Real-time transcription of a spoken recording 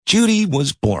Judy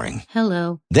was boring.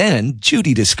 Hello. Then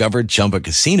Judy discovered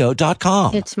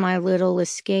ChumbaCasino.com. It's my little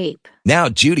escape. Now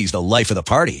Judy's the life of the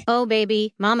party. Oh,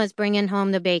 baby, mama's bringing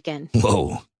home the bacon.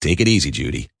 Whoa, take it easy,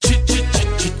 Judy.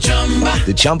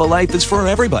 The Chumba life is for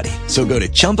everybody. So go to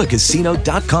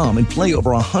ChumbaCasino.com and play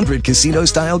over 100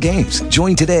 casino-style games.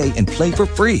 Join today and play for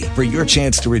free for your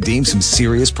chance to redeem some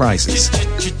serious prizes.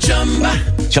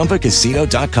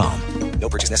 ChumbaCasino.com. No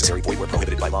purchase necessary. Void where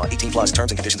prohibited by law. 18 plus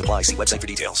terms and conditions apply. See website for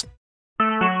details.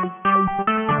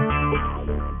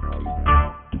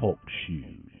 Talk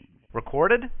shoes.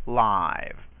 Recorded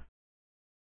live.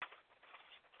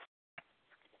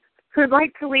 Who'd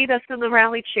like to lead us in the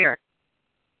rally cheer?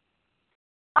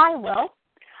 I will.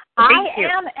 Thank you.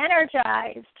 I am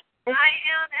energized. I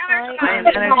am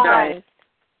energized.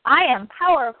 I am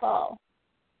powerful.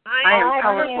 I am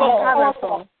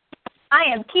powerful. I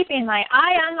am keeping my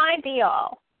eye on my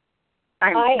deal. I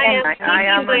am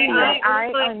keeping my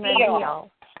eye on my deal.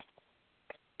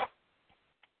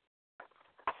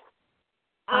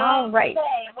 All right.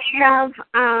 We have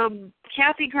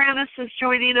Kathy Granis is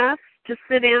joining us to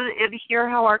sit in and hear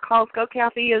how our calls go.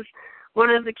 Kathy is one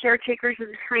of the caretakers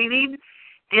in training,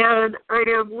 and I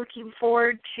am looking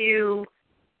forward to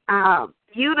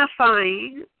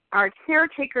unifying our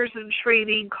caretakers in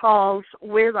training calls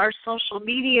with our social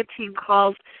media team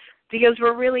calls, because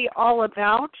we're really all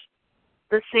about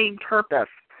the same purpose.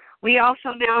 We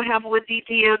also now have Wendy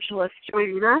DeAngelis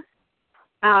joining us.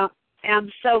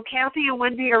 And so Kathy and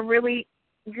Wendy are really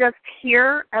just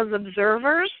here as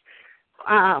observers,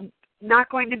 not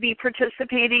going to be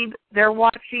participating. They're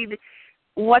watching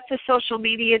what the social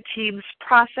media team's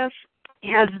process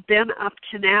has been up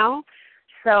to now.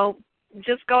 So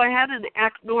just go ahead and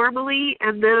act normally,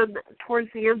 and then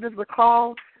towards the end of the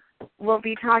call, we'll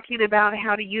be talking about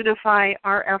how to unify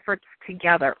our efforts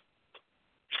together.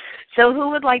 So who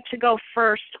would like to go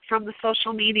first from the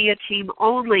social media team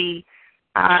only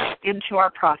into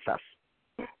our process?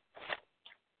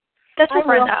 This is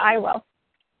Brenda. I will.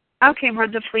 Okay,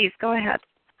 Brenda, please, go ahead.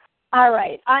 All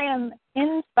right. I am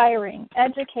inspiring,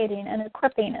 educating, and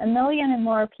equipping 1 million and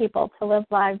more people to live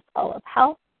lives full of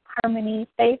health, harmony,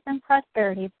 faith, and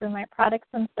prosperity through my products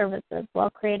and services while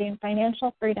creating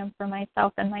financial freedom for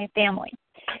myself and my family.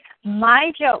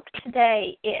 My joke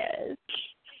today is,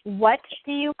 what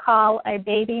do you call a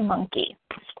baby monkey?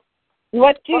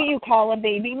 What do you call a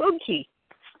baby monkey?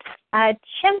 A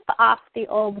chimp off the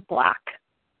old block.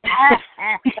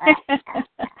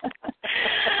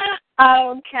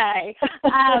 Okay.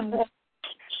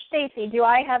 Stacy, do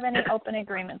I have any open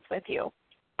agreements with you?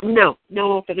 No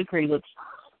open agreements.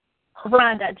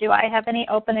 Rhonda, do I have any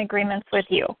open agreements with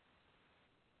you?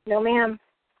 No, ma'am.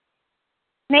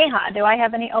 Neha, do I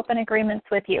have any open agreements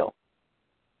with you?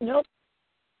 Nope.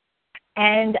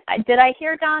 And did I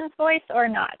hear Dawn's voice or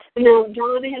not? No,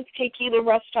 Dawn has taken a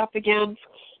rest stop again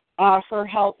for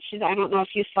help. I don't know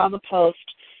if you saw the post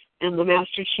in the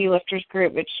Master Chi Lifters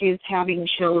group, but she's having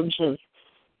challenges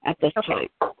at this time.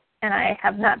 And I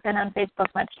have not been on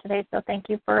Facebook much today, so thank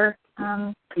you for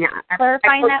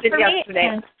clarifying that for me.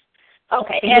 And,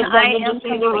 okay, and I am just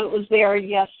know it was there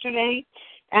yesterday,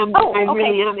 and I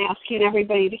really am asking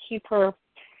everybody to keep her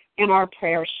in our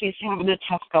prayers. She's having a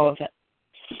tough go of it.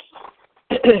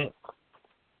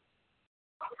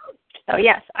 So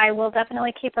yes, I will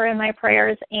definitely keep her in my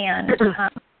prayers, and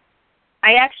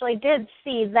I actually did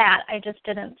see that. I just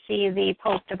didn't see the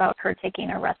post about her taking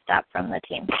a rest stop from the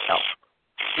team. So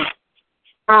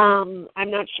I'm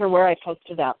not sure where I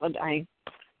posted that, but I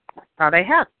thought I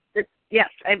had. Yes,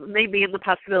 it may be in the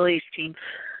possibilities team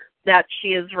that she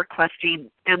is requesting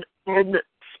an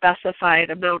unspecified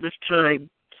amount of time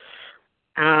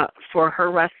for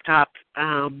her rest stop.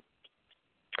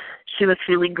 She was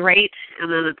feeling great,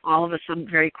 and then all of a sudden,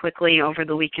 very quickly over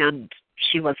the weekend,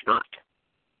 she was not.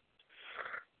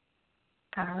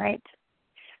 All right.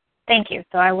 Thank you.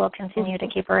 So I will continue to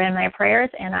keep her in my prayers,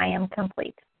 and I am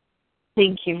complete.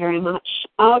 Thank you very much.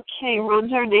 Okay,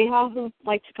 Rhonda or Neha, who'd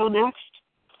like to go next?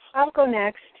 I'll go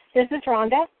next. This is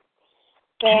Rhonda.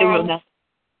 Hey, Rhonda.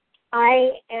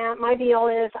 My deal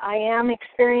is I am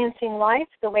experiencing life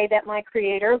the way that my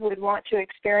Creator would want to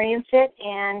experience it,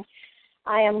 and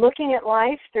I am looking at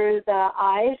life through the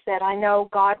eyes that I know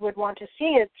God would want to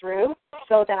see it through,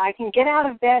 so that I can get out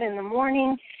of bed in the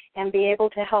morning and be able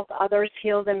to help others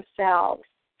heal themselves.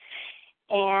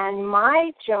 And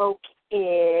my joke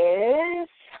is,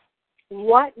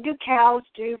 what do cows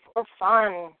do for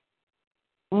fun?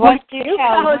 What do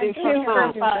cows do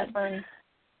for fun?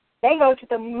 They go to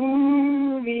the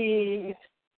movies.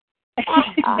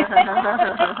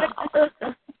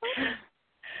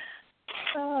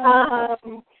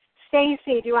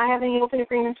 Stacy, do I have any open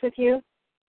agreements with you?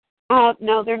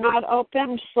 No, they're not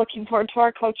open. Just looking forward to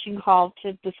our coaching call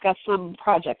to discuss some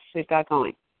projects we've got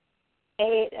going.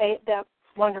 That's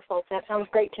wonderful. That sounds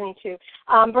great to me, too.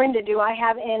 Brenda, do I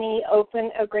have any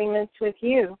open agreements with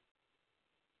you?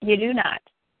 You do not.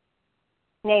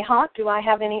 Neha, do I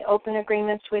have any open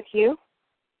agreements with you?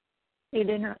 You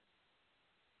do not.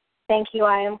 Thank you.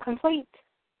 I am complete.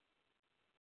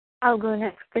 I'll go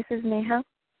next. This is Neha.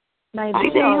 Hi,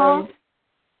 Neha.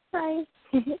 Hi.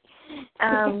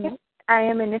 I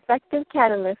am an effective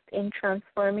catalyst in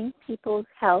transforming people's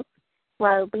health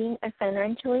while being a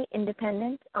financially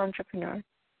independent entrepreneur.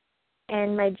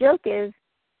 And my joke is,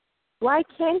 why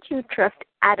can't you trust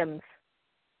atoms?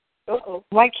 Uh-oh.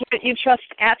 Why can't you trust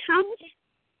atoms?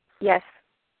 Yes.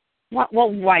 Well,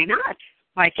 why not?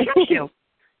 Why can't you?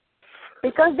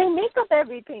 Because they make up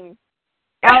everything.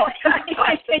 Oh.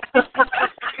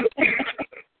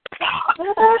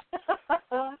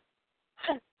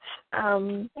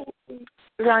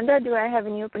 Rhonda, do I have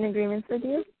any open agreements with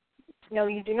you? No,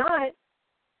 you do not.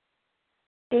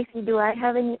 Stacy, do I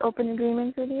have any open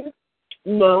agreements with you?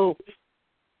 No.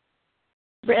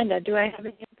 Brenda, do I have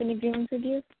any open agreements with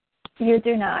you? You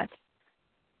do not.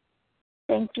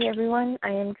 Thank you, everyone. I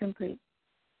am complete.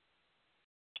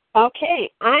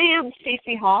 Okay, I am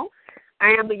Stacy Hall.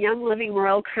 I am a Young Living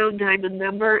Royal Crown Diamond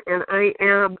member, and I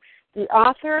am the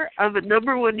author of a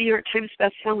 #1 New York Times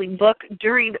best-selling book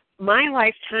during my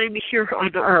lifetime here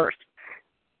on Earth.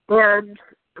 And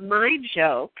my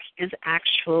joke is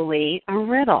actually a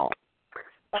riddle.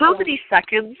 How many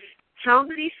seconds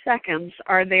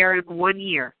are there in 1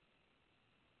 year?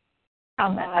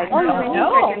 I don't many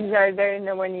know. seconds are there in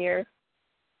the 1 year?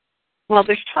 Well,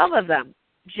 there's 12 of them.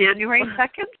 January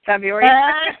 2nd, February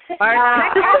 2nd, March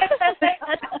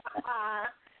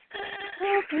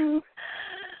 2nd.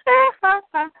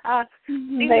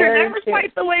 These are never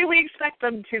quite the way we expect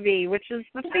them to be, which is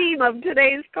the theme of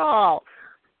today's call.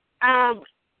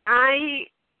 I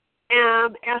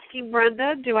am asking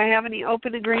Brenda, do I have any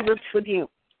open agreements with you?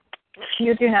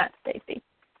 You do not, Stacy.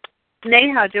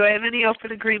 Neha, do I have any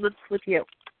open agreements with you?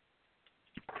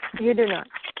 You do not.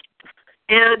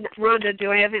 And Rhonda,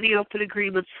 do I have any open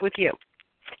agreements with you?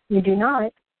 You do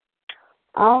not.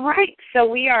 All right, so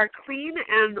we are clean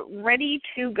and ready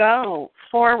to go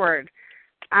forward.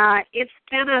 It's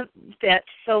been a bit,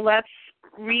 so let's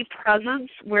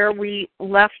re-presence where we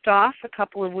left off a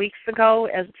couple of weeks ago.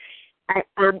 As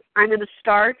I'm going to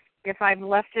start. If I've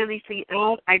left anything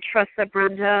out, I trust that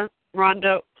Brenda,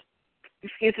 Rhonda,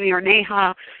 or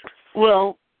Neha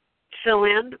will fill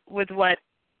in with what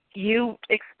you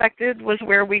expected was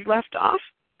where we left off.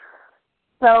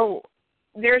 So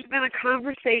there's been a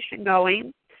conversation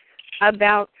going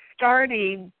about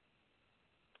starting,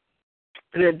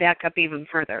 I'm going to back up even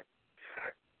further.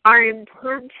 Our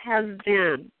intent has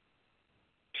been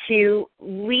to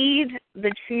lead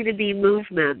the Chi to Be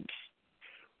movement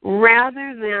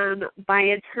rather than by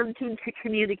attempting to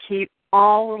communicate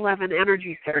all 11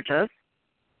 energy surges,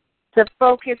 to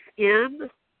focus in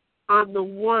on the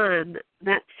one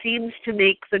that seems to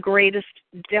make the greatest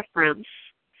difference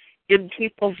in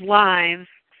people's lives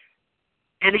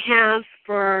and has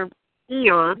for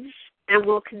eons and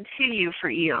will continue for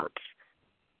eons.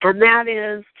 And that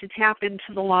is to tap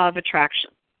into the law of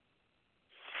attraction.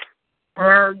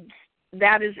 And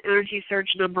that is energy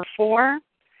surge number 4.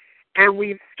 And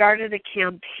we've started a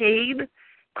campaign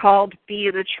called Be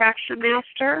an Attraction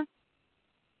Master,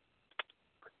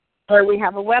 where we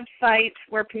have a website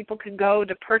where people can go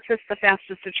to purchase the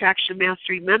Fastest Attraction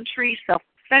Mastery Mentoring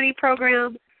Self-Study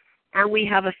Program. And we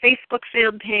have a Facebook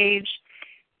fan page.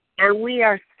 And we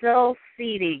are still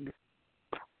seeding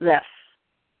this.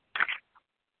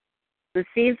 The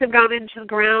seeds have gone into the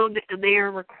ground, and they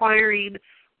are requiring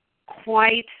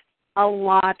quite a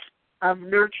lot of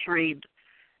nurturing.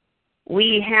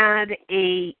 We had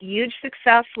a huge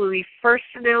success when we first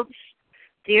announced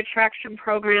the attraction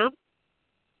program.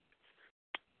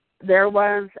 There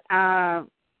was a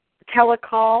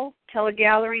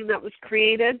telegathering that was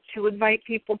created to invite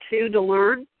people to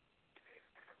learn.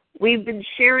 We've been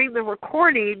sharing the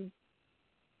recording.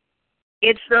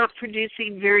 It's not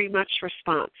producing very much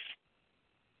response.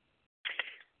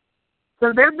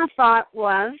 So then the thought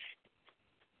was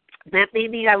that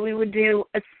maybe we would do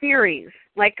a series,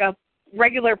 like a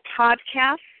regular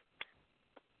podcast,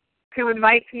 to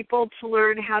invite people to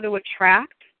learn how to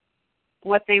attract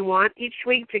what they want each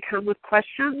week, to come with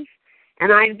questions,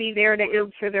 and I'd be there to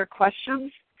answer their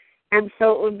questions. And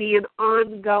so it would be an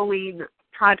ongoing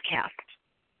podcast.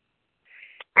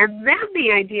 And then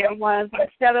the idea was,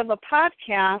 instead of a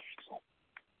podcast,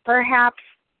 perhaps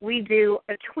we do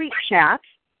a tweet chat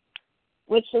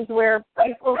which is where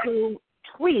people who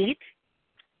tweet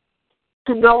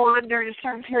can go on during a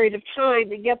certain period of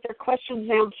time and get their questions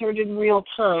answered in real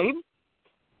time.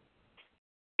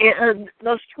 And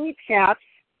those tweet chats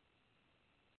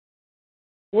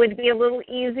would be a little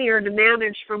easier to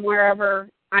manage from wherever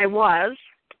I was,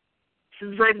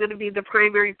 since I'm going to be the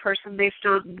primary person based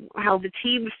on how the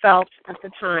team felt at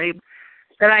the time,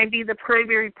 that I'd be the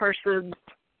primary person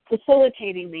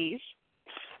facilitating these.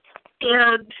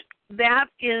 And that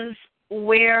is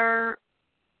where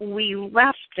we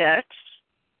left it,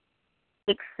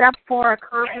 except for a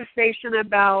conversation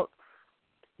about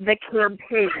the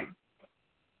campaign.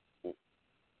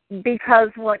 Because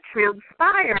what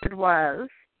transpired was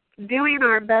doing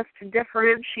our best to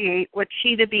differentiate what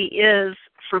Cheetah Bee is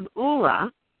from ULA.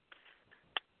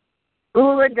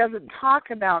 ULA doesn't talk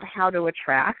about how to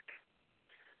attract.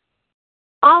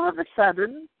 All of a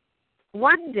sudden,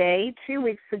 one day, 2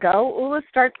 weeks ago, ULA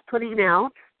starts putting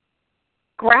out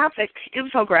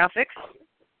infographics,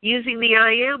 using the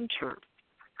I am term.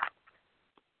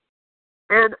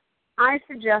 And I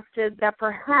suggested that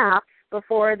perhaps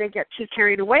before they get too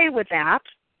carried away with that,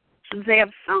 since they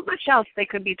have so much else they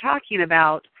could be talking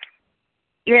about,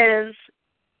 is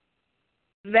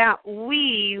that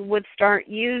we would start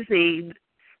using,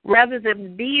 rather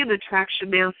than be an attraction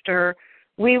master,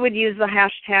 we would use the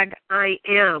hashtag I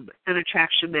am an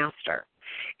attraction master.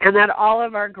 And that all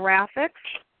of our graphics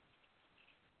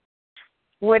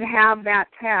would have that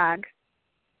tag,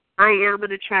 I am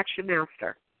an attraction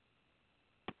master.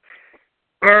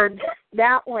 And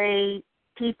that way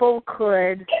people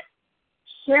could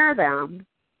share them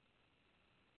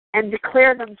and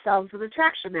declare themselves an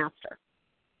attraction master.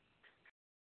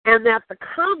 And that the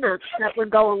comments that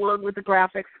would go along with the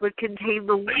graphics would contain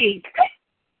the link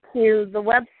to the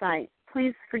website.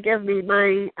 Please forgive me,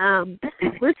 my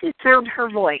Lucy found her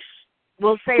voice.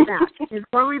 We'll say that. She's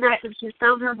growing up and she's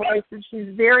found her voice, and she's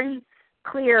very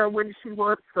clear when she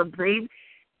wants something.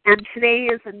 And today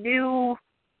is a new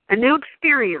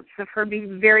experience of her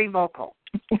being very vocal.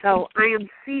 So I am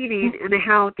seeding in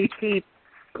how to keep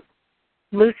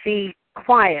Lucy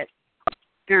quiet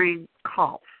during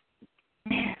calls.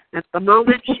 At the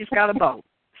moment, she's got a bone.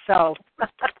 So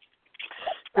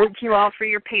thank you all for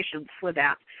your patience with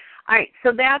that. All right,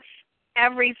 so that's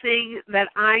everything that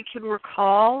I can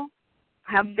recall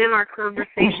have been our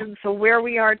conversation. So where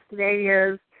we are today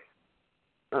is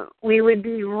we would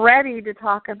be ready to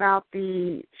talk about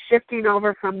the shifting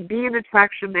over from being an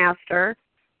attraction master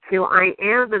to I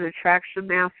am an attraction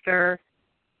master.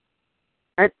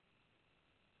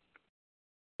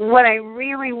 What I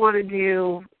really want to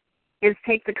do is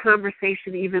take the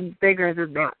conversation even bigger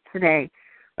than that today.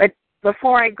 But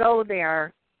before I go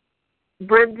there,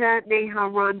 Brenda, Neha,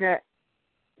 Rhonda,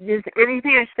 is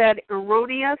anything I said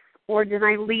erroneous, or did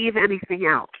I leave anything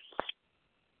out?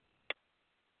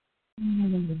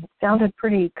 It sounded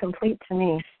pretty complete to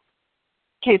me.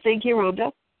 Okay, thank you,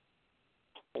 Rhonda.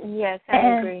 Yes, I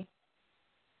agree.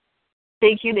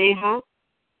 Thank you, Neha.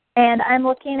 And I'm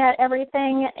looking at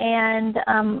everything, and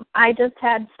I just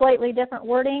had slightly different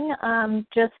wording,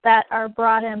 just that our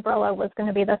broad umbrella was going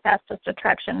to be the fastest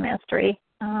attraction mastery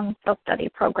self-study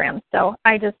program. So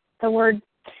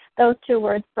those two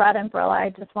words, broad umbrella, I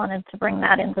just wanted to bring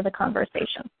that into the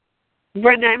conversation.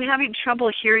 Brenda, I'm having trouble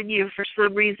hearing you for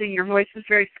some reason. Your voice is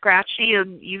very scratchy,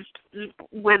 and you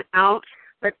went out.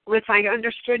 But if I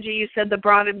understood you, you said the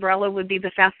broad umbrella would be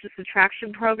the fastest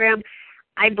attraction program.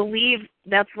 I believe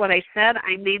that's what I said.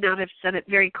 I may not have said it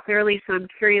very clearly, so I'm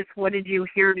curious, what did you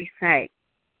hear me say?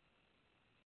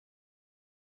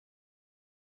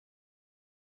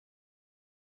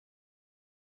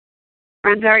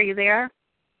 Brenda, are you there?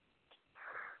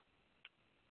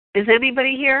 Is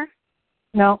anybody here?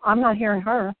 No, I'm not hearing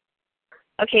her.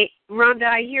 Okay, Rhonda,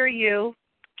 I hear you.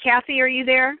 Kathy, are you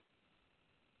there?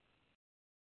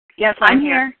 Yes, I'm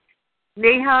here.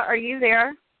 Neha, are you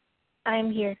there? I'm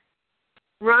here.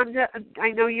 Rhonda,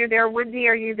 I know you're there. Wendy,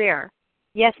 are you there?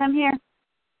 Yes, I'm here.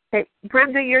 Okay,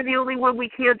 Brenda, you're the only one we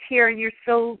can't hear, and you're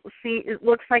still, it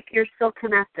looks like you're still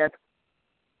connected.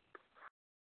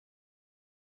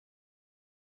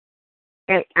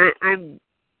 Okay,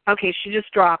 okay, she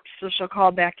just dropped, so she'll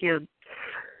call back in.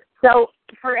 So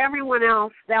for everyone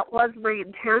else, that was my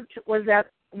intent, was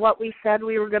that what we said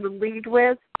we were going to lead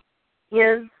with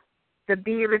is the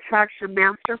Be an Attraction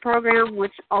Master program,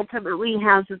 which ultimately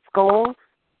has its goal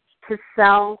to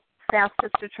sell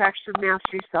Fastest Attraction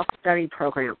Mastery Self-Study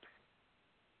programs.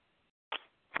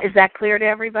 Is that clear to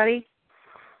everybody?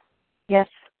 Yes.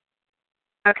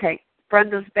 Okay,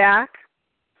 Brenda's back.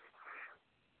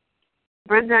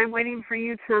 Brenda, I'm waiting for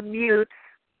you to unmute.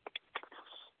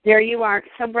 There you are.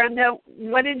 So, Brenda,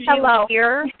 what did you Hello.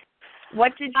 hear?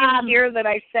 What did you hear that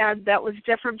I said that was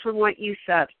different from what you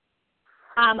said?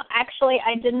 Actually,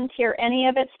 I didn't hear any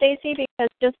of it, Stacy, because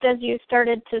just as you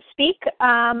started to speak,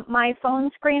 my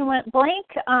phone screen went blank.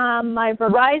 My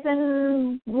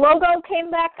Verizon logo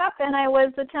came back up, and I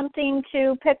was attempting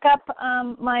to pick up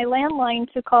my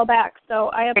landline to call back. So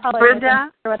I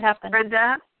apologize for what happened.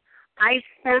 Brenda, I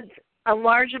spent a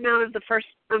large amount of the first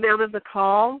amount of the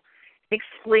call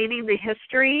explaining the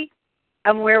history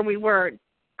of where we were.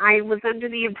 I was under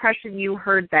the impression you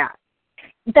heard that.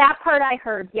 That part I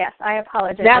heard, yes. I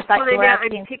apologize. That's what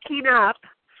I'm picking up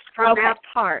from that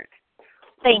part.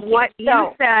 Thank you. What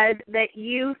you said that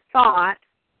you thought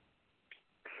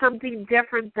something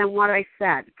different than what I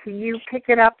said. Can you pick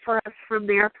it up for us from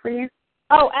there, please?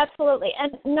 Oh, absolutely.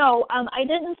 And no, I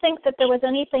didn't think that there was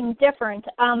anything different.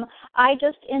 I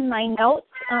just, in my notes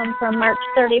from March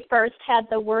 31st, had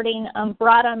the wording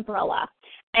broad umbrella.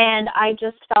 And I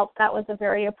just felt that was a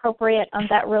very appropriate,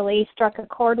 that really struck a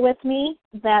chord with me,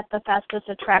 that the Fastest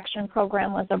Attraction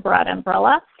program was a broad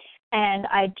umbrella. And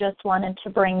I just wanted to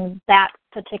bring that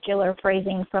particular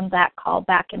phrasing from that call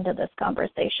back into this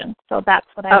conversation. So that's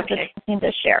what I was attempting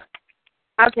to share.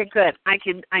 Okay, good. I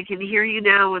can hear you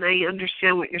now, and I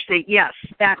understand what you're saying. Yes,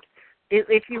 that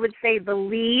if you would say the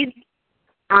lead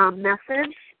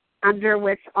message under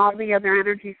which all the other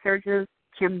energy surges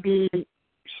can be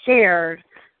shared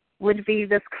would be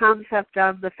this concept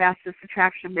of the Fastest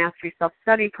Attraction Mastery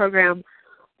Self-Study Program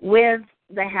with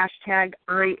the hashtag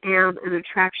I am an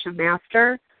attraction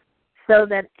master, so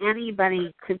that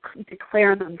anybody could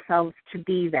declare themselves to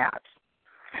be that.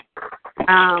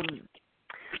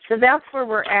 So that's where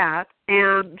we're at,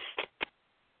 and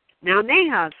now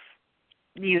Neha's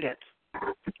muted.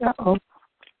 Uh-oh.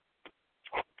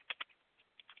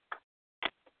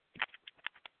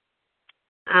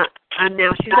 And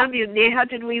now she's on mute. Neha,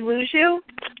 did we lose you?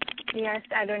 Yes,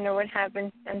 I don't know what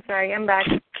happened. I'm sorry, I'm back.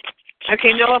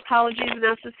 Okay, no apologies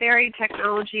necessary.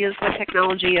 Technology is what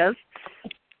technology is.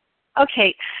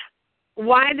 Okay,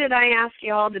 why did I ask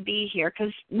you all to be here?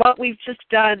 Because what we've just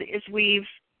done is we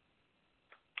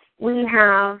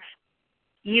have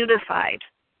unified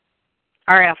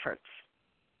our efforts.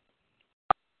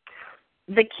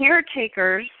 The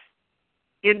caretakers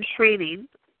in training,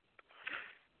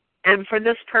 and for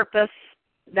this purpose,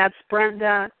 that's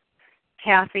Brenda,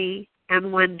 Kathy,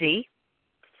 and Wendy,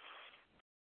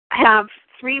 have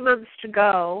 3 months to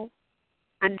go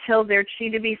until they're Chi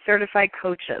to Be certified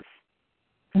coaches.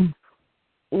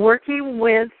 Working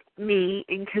with me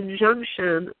in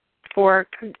conjunction for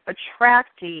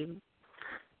attracting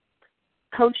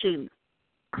coaching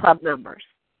club members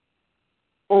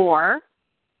or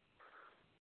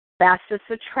Fastest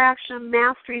Attraction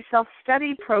Mastery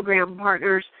Self-Study Program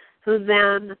partners who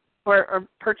then, or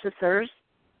purchasers,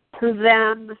 who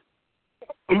then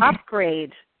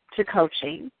upgrade to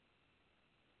coaching.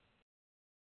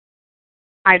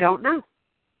 I don't know.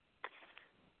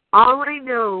 All I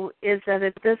know is that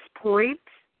at this point,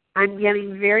 I'm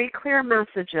getting very clear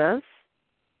messages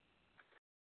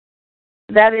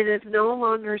that it is no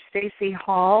longer Stacy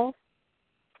Hall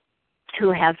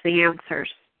who has the answers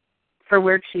for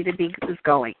where Chi to Be is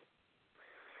going.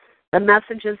 The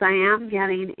messages I am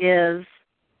getting is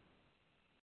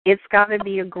it's got to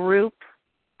be a group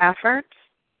effort.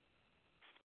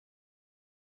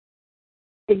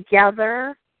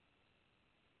 Together,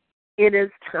 it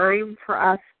is time for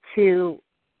us to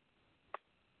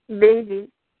maybe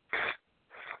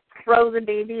throw the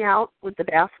baby out with the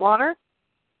bathwater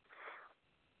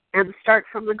and start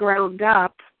from the ground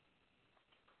up,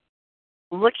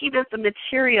 looking at the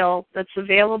material that's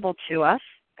available to us,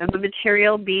 and the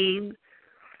material being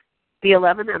the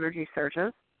 11 energy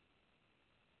surges,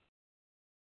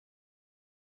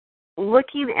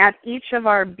 looking at each of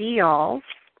our be-alls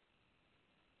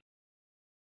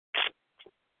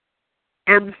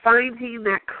and finding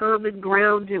that common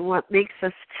ground in what makes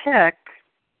us tick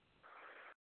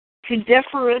to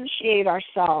differentiate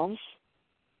ourselves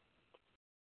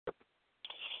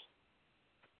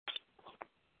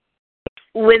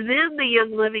within the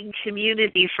Young Living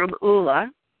community from ULA,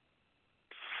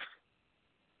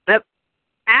 but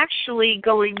actually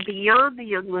going beyond the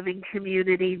Young Living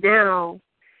community now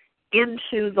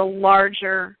into the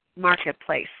larger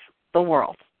marketplace, the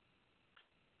world.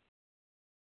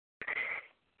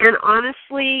 And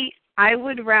honestly, I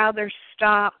would rather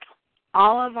stop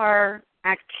all of our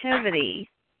activity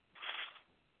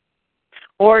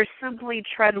or simply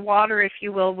tread water, if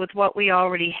you will, with what we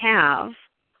already have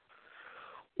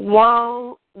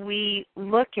while we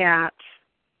look at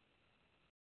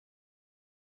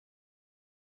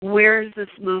where is this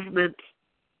movement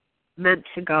meant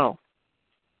to go.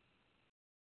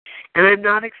 And I'm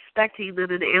not expecting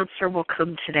that an answer will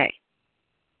come today.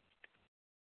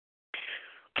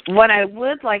 What I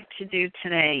would like to do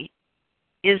today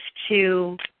is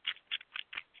to,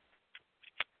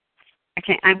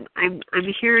 okay, I'm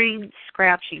hearing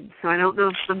scratching, so I don't know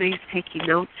if somebody's taking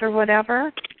notes or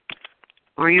whatever,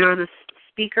 or you're on a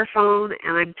speakerphone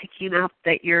and I'm picking up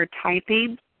that you're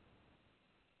typing.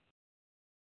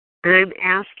 And I'm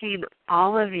asking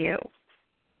all of you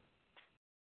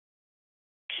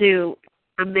to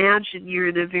imagine you're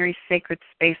in a very sacred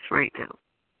space right now,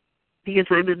 because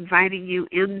I'm inviting you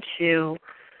into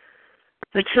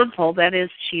the temple that is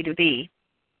Chi to Be.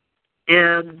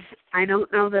 And I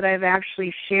don't know that I've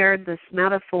actually shared this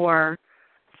metaphor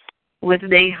with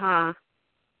Neha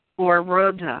or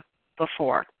Rhonda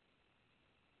before.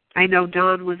 I know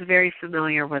Dawn was very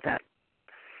familiar with it.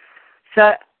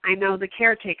 So I know the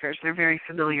caretakers are very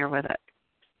familiar with it.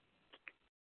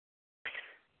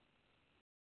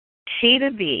 Chi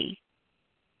to Be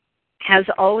has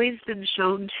always been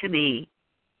shown to me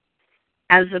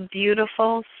as a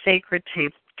beautiful, sacred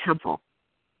temple.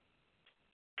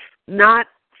 Not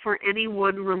for any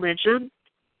one religion,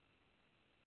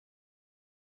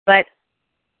 but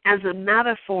as a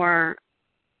metaphor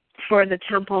for the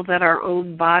temple that our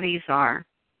own bodies are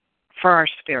for our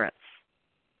spirits.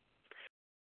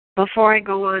 Before I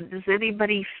go on, does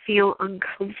anybody feel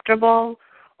uncomfortable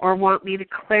or want me to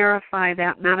clarify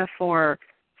that metaphor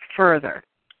further?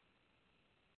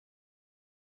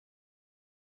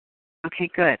 Okay,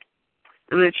 good.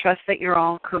 I'm going to trust that you're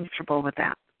all comfortable with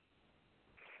that.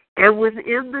 And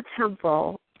within the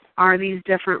temple are these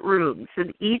different rooms,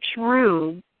 and each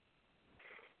room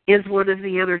is one of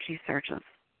the energy surges.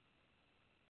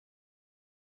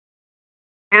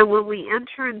 And when we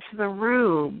enter into the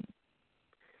room,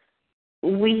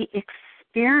 we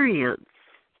experience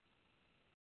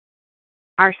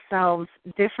ourselves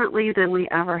differently than we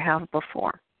ever have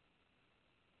before.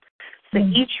 So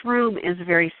each room is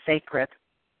very sacred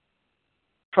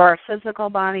for our physical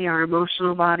body, our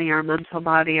emotional body, our mental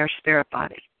body, our spirit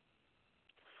body.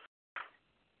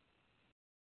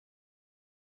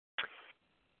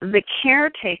 The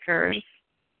caretakers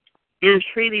in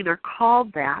training are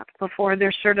called that before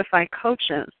they're certified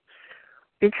coaches,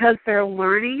 because they're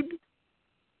learning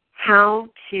how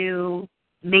to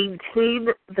maintain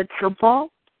the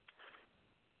temple,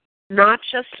 not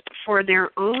just for their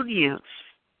own use,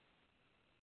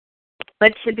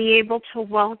 but to be able to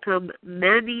welcome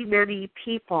many, many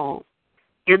people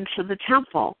into the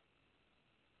temple.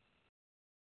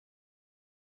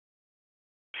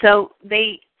 So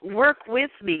they work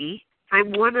with me,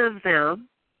 I'm one of them,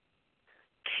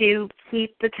 to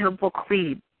keep the temple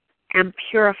clean and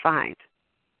purified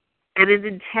and in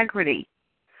integrity,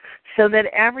 so that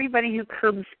everybody who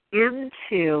comes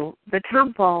into the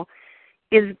temple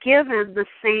is given the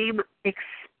same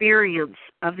experience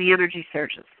of the energy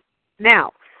surges.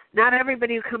 Now, not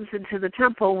everybody who comes into the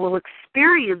temple will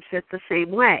experience it the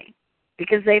same way,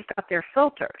 because they've got their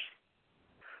filters.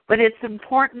 But it's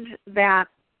important that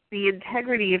the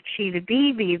integrity of Chi to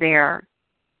Be there,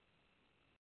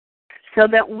 so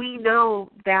that we know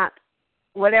that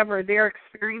whatever they're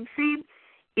experiencing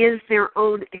is their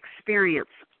own experience.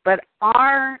 But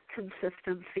our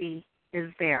consistency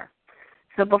is there.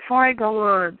 So before I go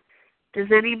on, does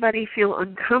anybody feel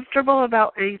uncomfortable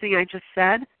about anything I just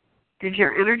said? Did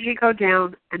your energy go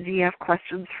down, and do you have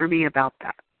questions for me about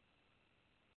that?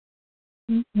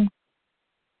 Mm-hmm.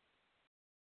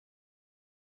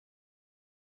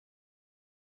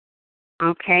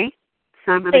 Okay,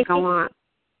 so I'm going to go on.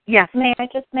 Yes. May I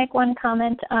just make one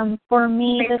comment? For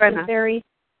me, this is very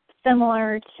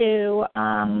similar to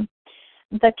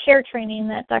the care training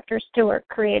that Dr. Stewart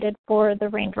created for the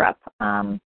raindrop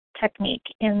technique,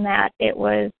 in that it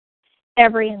was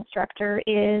every instructor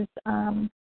is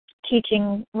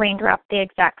teaching raindrop the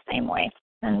exact same way.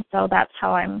 And so that's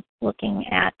how I'm looking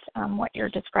at what you're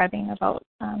describing about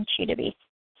Chi to Be.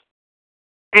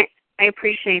 I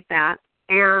appreciate that.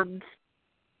 And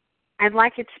I'd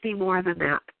like it to be more than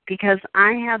that, because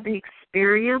I had the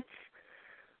experience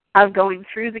of going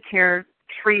through the care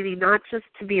training, not just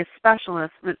to be a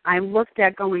specialist, but I looked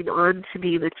at going on to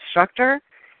be an instructor,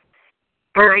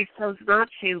 and I chose not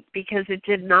to, because it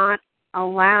did not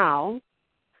allow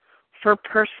for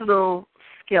personal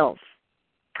skills,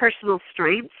 personal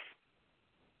strengths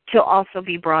to also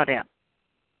be brought in.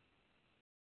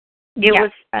 It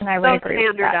was and I would so agree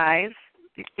standardized.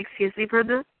 With that. Excuse me,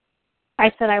 Brenda?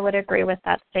 I said I would agree with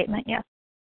that statement, yes.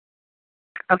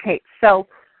 Okay, so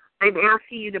I'm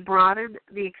asking you to broaden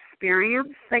the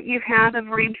experience that you've had of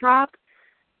raindrop.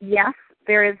 Yes,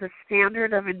 there is a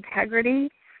standard of integrity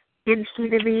in Chi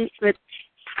to Be, but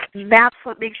that's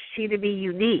what makes Chi to Be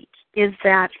unique, is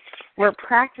that we're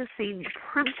practicing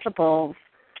principles,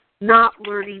 not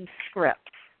learning scripts.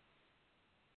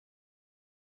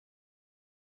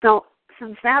 So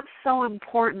since that's so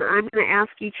important, I'm going to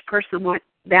ask each person what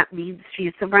that means to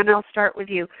you. So Brenda, I'll start with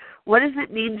you. What does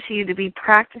it mean to you to be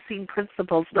practicing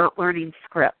principles, not learning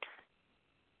scripts?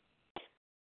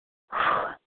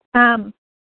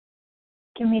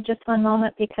 Give me just one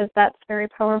moment because that's very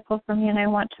powerful for me and I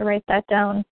want to write that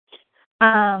down.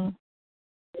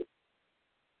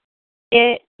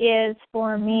 It is,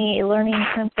 for me, learning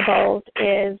principles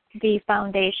is the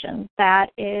foundation. That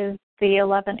is the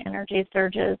 11 energy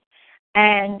surges.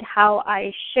 And how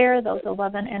I share those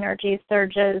 11 energy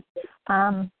surges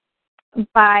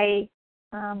by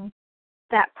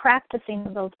that practicing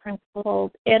of those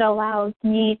principles, it allows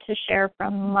me to share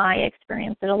from my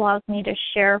experience. It allows me to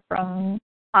share from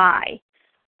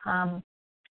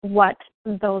what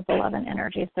those 11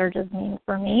 energy surges mean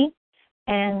for me,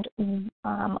 and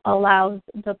allows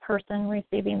the person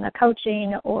receiving the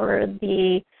coaching or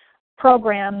the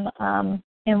program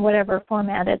in whatever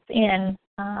format it's in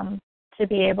to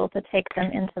be able to take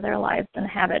them into their lives and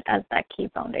have it as that key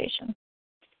foundation.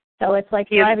 So it's like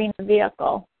driving a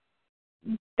vehicle.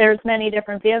 There's many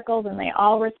different vehicles and they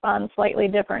all respond slightly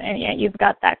different, and yet you've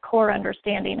got that core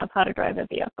understanding of how to drive a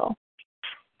vehicle.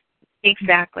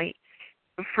 Exactly.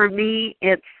 For me,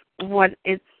 it's what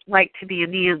it's like to be a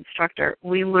NIA instructor.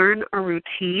 We learn a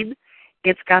routine.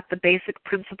 It's got the basic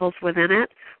principles within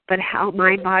it, but how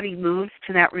my body moves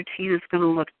to that routine is going to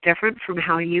look different from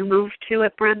how you move to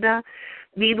it, Brenda.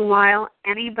 Meanwhile,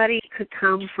 anybody could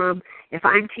come from, if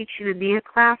I'm teaching a NIA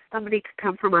class, somebody could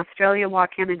come from Australia,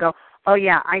 walk in and go, oh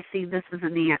yeah, I see this is a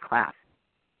NIA class.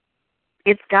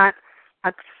 It's got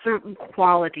a certain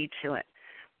quality to it.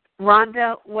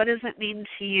 Rhonda, what does it mean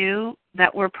to you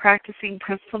that we're practicing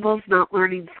principles, not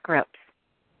learning scripts?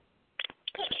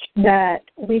 That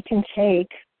we can take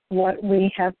what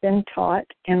we have been taught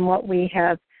and what we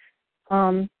have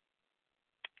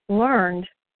learned,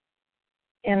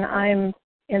 and I'm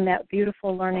in that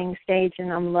beautiful learning stage,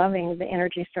 and I'm loving the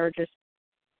energy surges,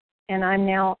 and I'm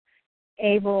now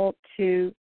able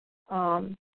to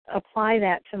apply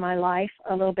that to my life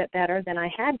a little bit better than I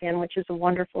had been, which is a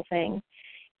wonderful thing.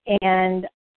 And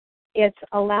it's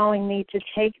allowing me to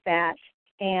take that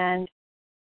and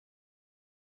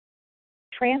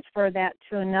transfer that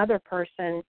to another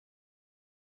person,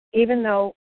 even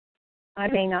though I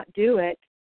may not do it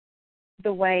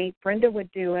the way Brenda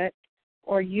would do it,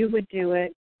 or you would do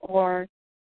it, or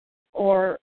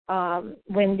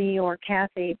Wendy or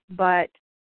Kathy, but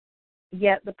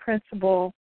yet the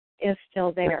principle is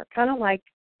still there. Kind of like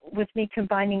with me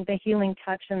combining the healing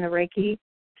touch and the Reiki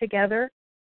together.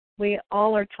 We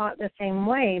all are taught the same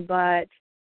way, but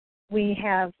we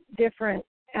have different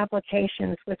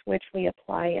applications with which we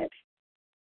apply it.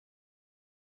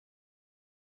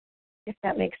 If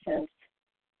that makes sense.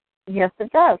 Yes,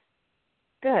 it does.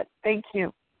 Good. Thank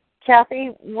you.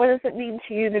 Kathy, what does it mean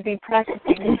to you to be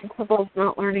practicing principles,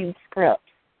 not learning scripts?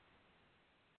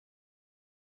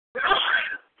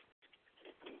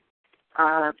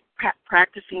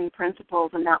 Practicing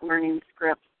principles and not learning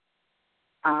scripts.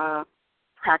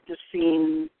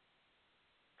 Practicing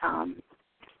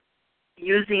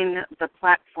using the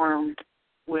platform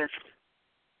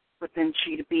within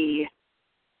Chi to Be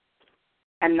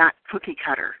and not cookie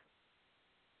cutter,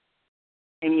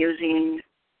 and using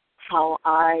how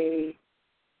I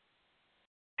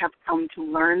have come to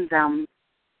learn them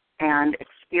and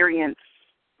experience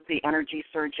the energy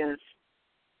surges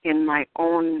in my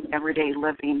own everyday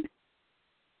living,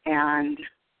 and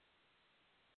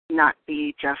not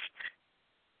be just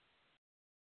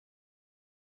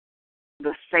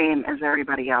the same as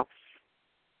everybody else.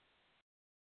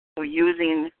 So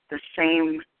using the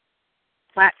same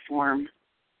platform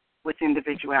with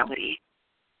individuality.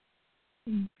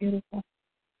 Beautiful.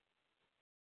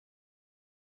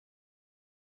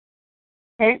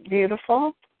 Okay,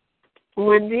 beautiful.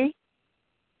 Wendy?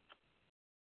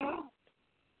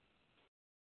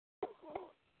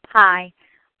 Hi.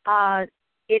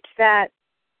 It's that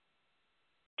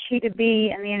Chi to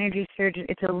Be and the energy surge,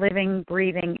 it's a living,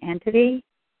 breathing entity.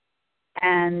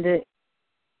 And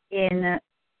in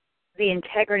the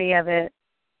integrity of it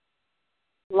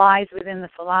lies within the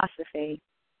philosophy.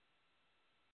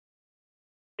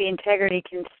 The integrity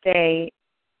can stay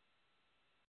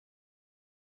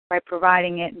by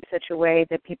providing it in such a way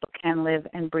that people can live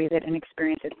and breathe it and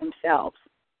experience it themselves.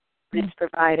 When it's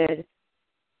provided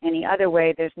any other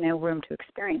way, there's no room to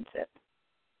experience it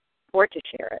or to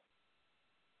share it.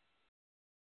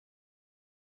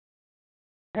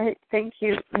 All right, thank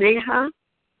you. Neha,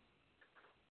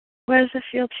 what does it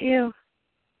feel to you?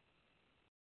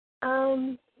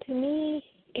 To me,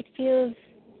 it feels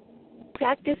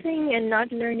practicing and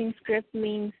not learning script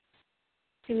means,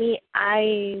 to me,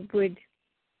 I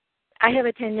have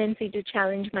a tendency to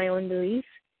challenge my own beliefs.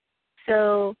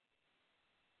 So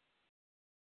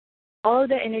all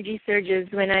the energy surges,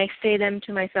 when I say them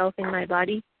to myself in my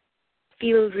body,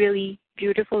 feel really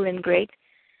beautiful and great.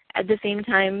 At the same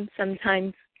time,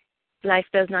 sometimes life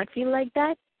does not feel like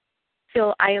that.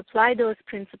 So I apply those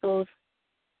principles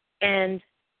and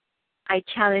I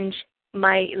challenge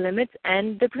my limits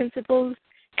and the principles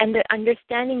and the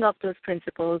understanding of those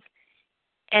principles,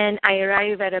 and I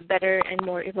arrive at a better and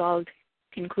more evolved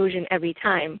conclusion every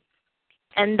time.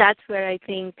 And that's where I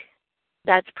think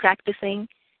that's practicing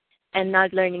and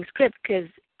not learning script, because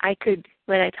I could,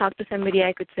 when I talk to somebody,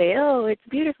 I could say, oh, it's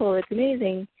beautiful, it's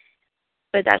amazing,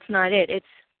 but that's not it.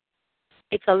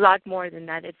 It's a lot more than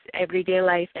that. It's everyday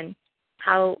life and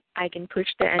how I can push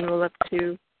the envelope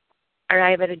to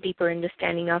arrive at a deeper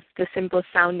understanding of the simple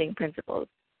sounding principles.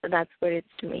 So that's what it's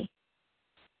to me.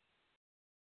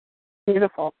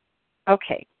 Beautiful.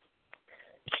 Okay.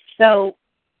 So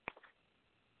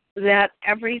that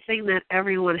everything that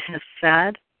everyone has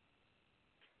said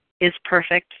is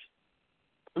perfectly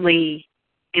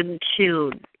in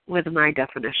tune with my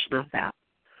definition of that.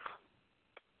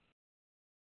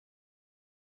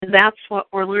 That's what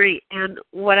we're learning. And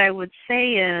what I would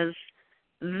say is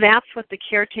that's what the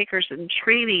caretakers in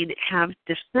training have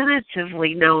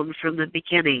definitively known from the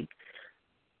beginning.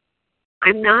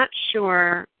 I'm not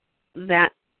sure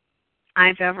that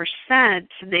I've ever said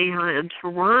to Neha and to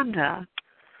Rhonda,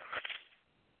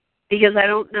 because I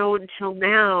don't know until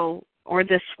now or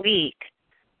this week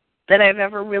that I've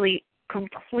ever really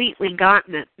completely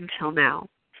gotten it until now.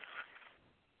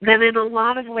 Then in a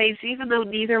lot of ways, even though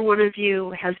neither one of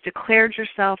you has declared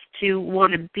yourself to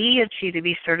want to be a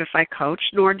Chi-To-Be certified coach,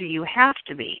 nor do you have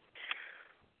to be,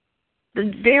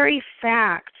 the very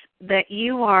fact that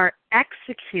you are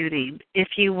executing, if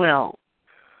you will,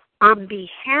 on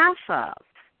behalf of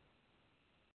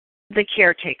the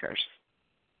caretakers,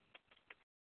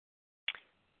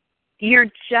 you're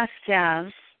just as,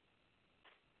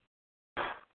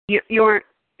 you're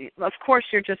of course,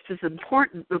 you're just as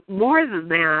important, but more than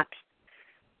that,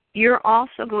 you're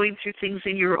also going through things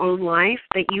in your own life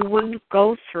that you wouldn't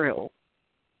go through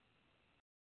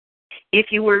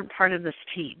if you weren't part of this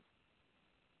team.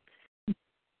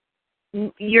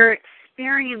 You're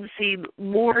experiencing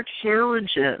more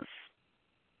challenges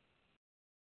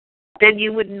than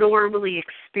you would normally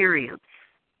experience,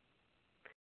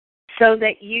 so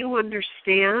that you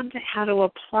understand how to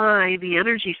apply the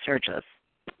energy surges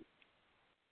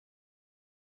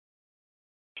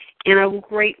in a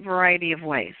great variety of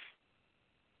ways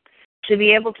to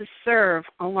be able to serve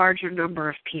a larger number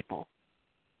of people.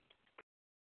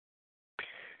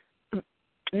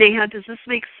 Neha, does this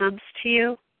make sense to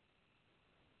you?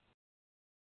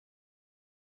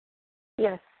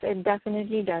 Yes, it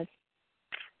definitely does.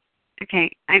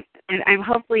 Okay. I'm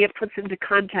hopefully it puts into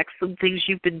context some things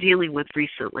you've been dealing with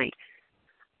recently.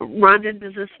 Rhonda,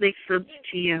 does this make sense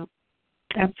to you?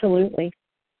 Absolutely.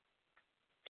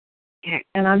 Okay.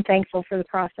 And I'm thankful for the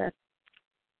process.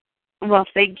 Well,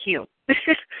 thank you.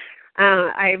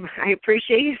 I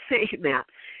appreciate you saying that,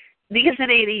 because it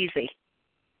ain't easy.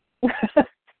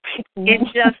 It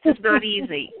just is not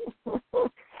easy.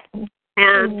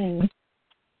 And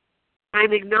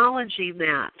I'm acknowledging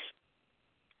that.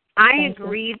 I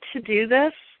agreed to do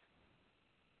this,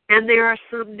 and there are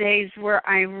some days where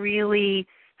I really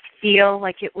feel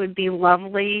like it would be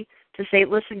lovely to say,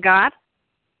 listen, God,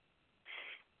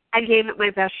 I gave it my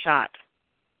best shot.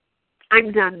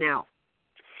 I'm done now.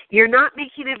 You're not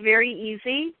making it very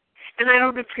easy, and I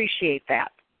don't appreciate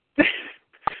that.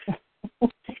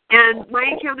 And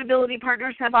my accountability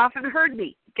partners have often heard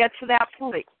me get to that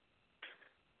point.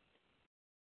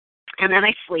 And then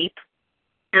I sleep,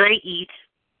 and I eat,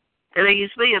 and I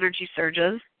use my energy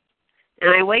surges, and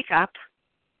I wake up,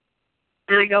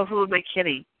 and I go, who am I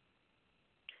kidding?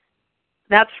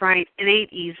 That's right, it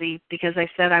ain't easy, because I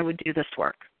said I would do this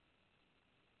work.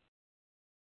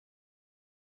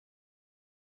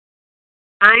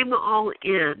 I'm all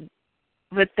in,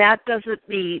 but that doesn't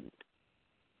mean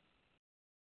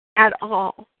at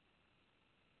all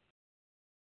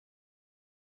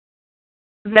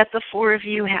that the four of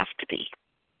you have to be.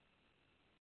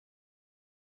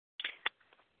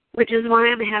 Which is why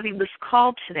I'm having this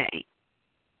call today.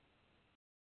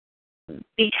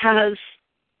 Because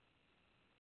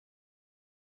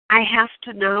I have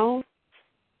to know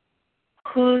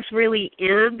who's really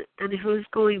in and who's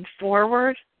going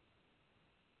forward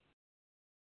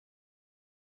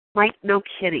Like, no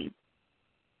kidding.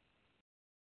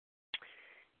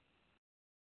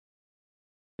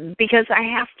 Because I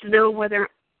have to know whether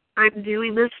I'm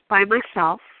doing this by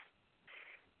myself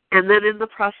and then in the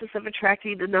process of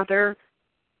attracting another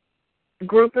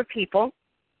group of people,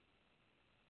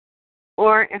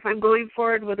 or if I'm going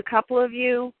forward with a couple of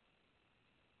you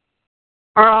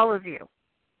or all of you.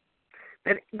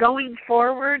 But going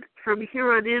forward from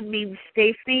here on in means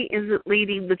Stacy isn't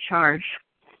leading the charge.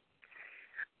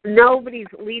 Nobody's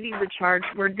leading the charge.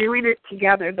 We're doing it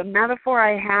together. The metaphor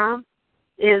I have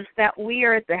is that we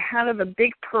are at the head of a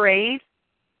big parade,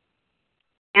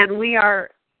 and we are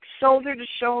shoulder to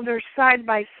shoulder, side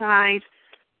by side,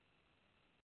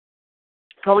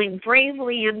 going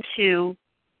bravely into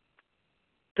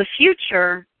the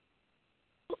future,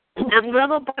 and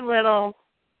little by little,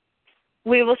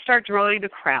 we will start drawing a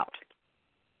crowd.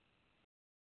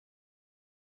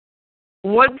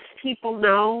 Once people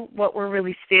know what we're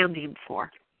really standing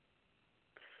for,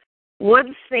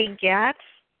 once they get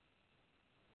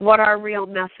what our real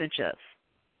message is.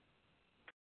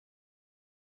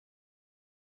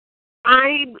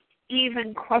 I'm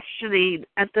even questioning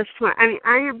at this point.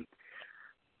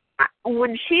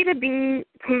 When Sheeta B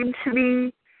came to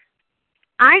me,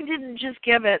 I didn't just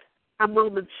give it a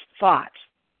moment's thought.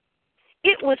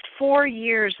 It was 4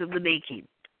 years in the making.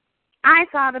 I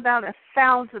thought about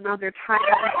 1,000 other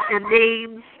titles and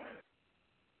names.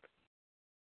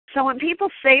 So when people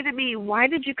say to me, why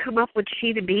did you come up with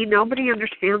Sheeta B? Nobody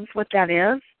understands what that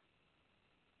is.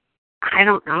 I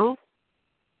don't know.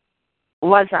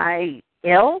 Was I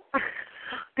ill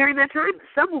during that time?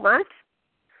 Somewhat.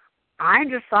 I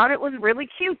just thought it was really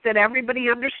cute that everybody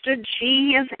understood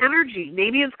she is energy.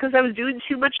 Maybe it's because I was doing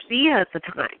too much Thea at the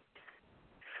time.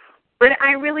 But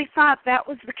I really thought that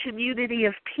was the community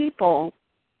of people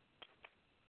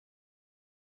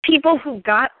who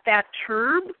got that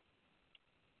term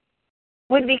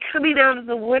would be coming out of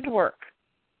the woodwork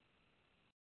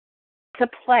to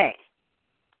play.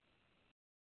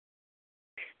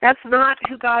 That's not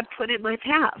who God put in my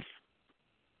path.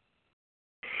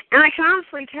 And I can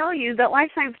honestly tell you that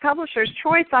Life Science Publishers,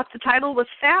 Troy thought the title was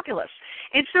fabulous.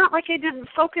 It's not like I didn't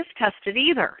focus test it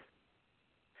either.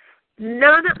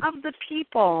 None of the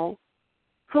people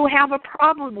who have a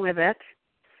problem with it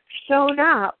showed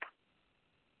up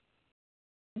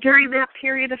during that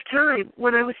period of time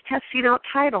when I was testing out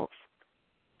titles.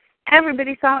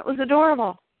 Everybody thought it was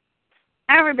adorable.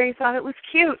 Everybody thought it was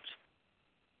cute.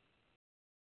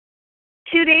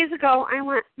 2 days ago, I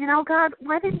went, God,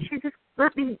 why didn't you just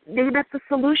let me name it the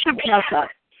Solution Process,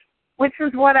 which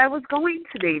is what I was going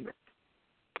to name it?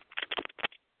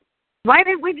 Why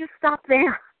didn't we just stop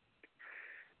there?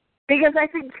 Because I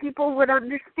think people would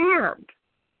understand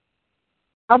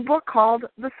a book called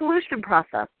The Solution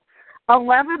Process,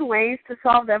 11 Ways to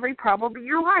Solve Every Problem in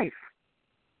Your Life.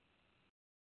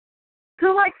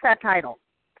 Who likes that title?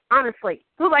 Honestly,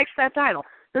 who likes that title?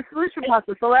 The Solution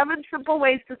Process, 11 Simple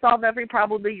Ways to Solve Every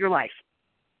Problem in Your Life.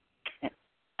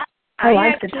 I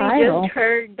like the title.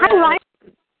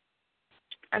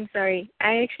 I'm sorry.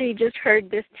 I actually just heard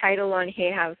this title on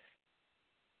Hay House.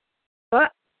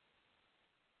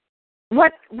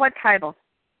 What title?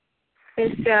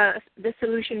 It's the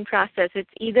Solution Process. It's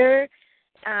either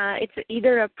an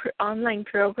online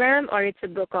program or it's a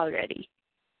book already.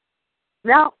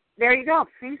 Well, there you go.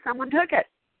 See, someone took it.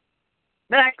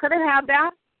 But I could have had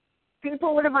that.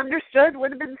 People would have understood.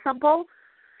 Would have been simple.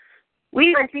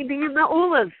 We might be being the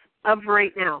Ulas of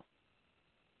right now.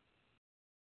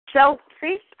 So,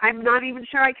 see, I'm not even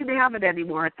sure I can have it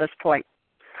anymore at this point.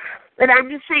 But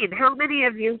I'm just saying, how many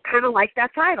of you kind of like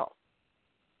that title?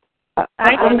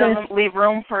 I don't leave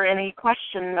room for any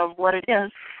question of what it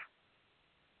is.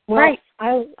 Well, right.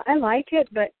 I like it,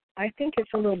 but I think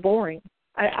it's a little boring.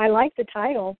 I like the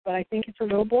title, but I think it's a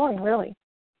little boring, really.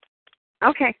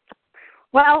 Okay.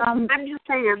 Well, I'm just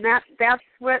saying that's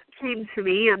what came to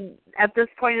me, and at this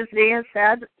point, as Naya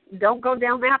said, don't go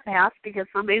down that path because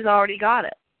somebody's already got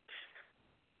it.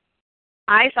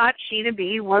 I thought Sheeta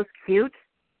B was cute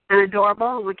and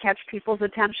adorable and would catch people's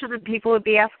attention, and people would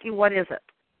be asking, what is it?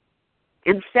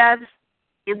 Instead,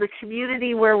 in the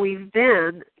community where we've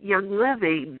been, Young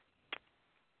Living,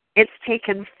 it's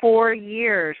taken 4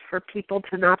 years for people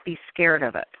to not be scared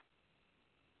of it.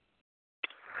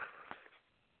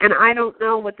 And I don't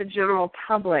know what the general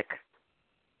public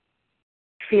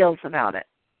feels about it.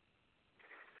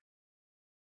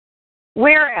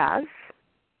 Whereas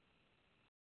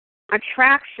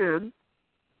attraction,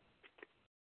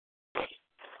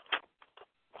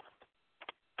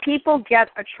 people get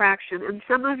attraction. And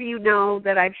some of you know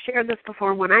that I've shared this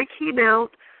before. When I came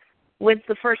out with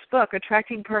the first book,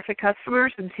 Attracting Perfect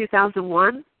Customers, in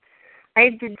 2001, I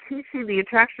had been teaching the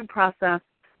attraction process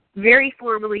very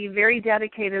formally, very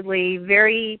dedicatedly,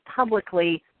 very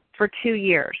publicly for 2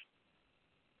 years.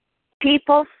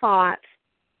 People thought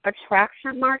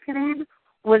attraction marketing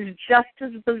was just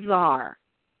as bizarre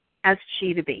as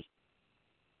Chi-to-Be.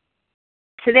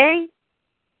 Today,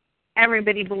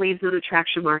 everybody believes in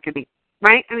attraction marketing,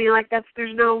 right? I mean,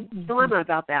 there's no dilemma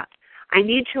about that. I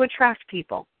need to attract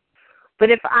people. But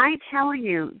if I tell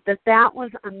you that that was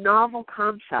a novel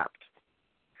concept,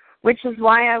 which is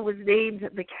why I was named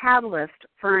the catalyst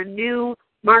for a new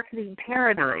marketing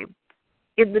paradigm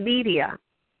in the media,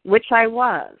 which I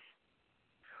was,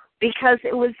 because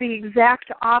it was the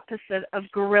exact opposite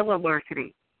of guerrilla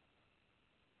marketing,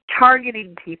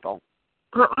 targeting people.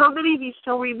 How many of you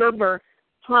still remember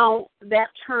how that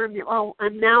term,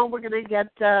 and now we're going to get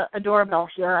a doorbell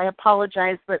here. I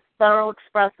apologize, but Federal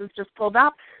Express has just pulled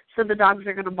up, so the dogs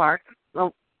are going to bark.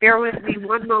 So bear with me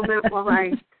one moment while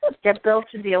I get Bill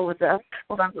to deal with this.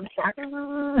 Hold on one second.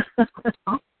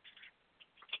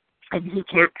 And he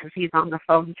can't because he's on the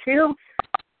phone too.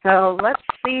 So let's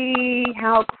see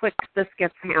how quick this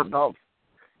gets handled.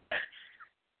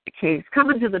 Okay, he's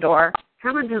coming to the door.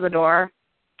 Coming to the door.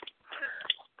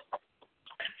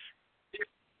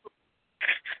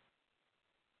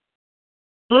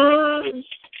 And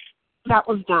that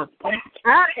was done.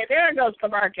 Okay, there goes the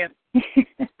market.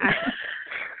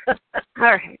 All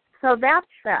right, so that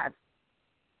said,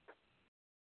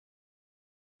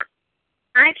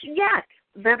 I forget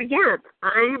that again,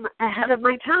 I'm ahead of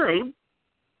my time.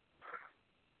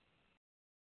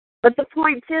 But the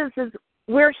point is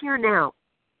we're here now.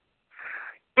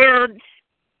 And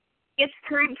it's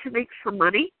time to make some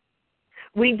money.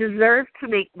 We deserve to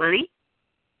make money.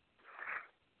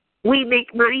 We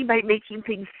make money by making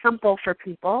things simple for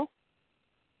people.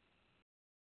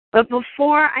 But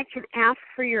before I can ask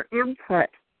for your input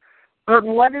on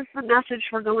what is the message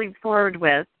we're going forward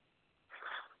with,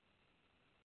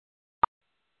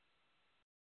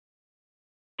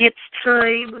 it's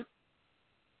time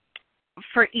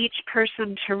for each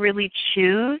person to really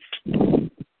choose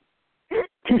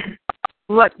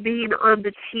what being on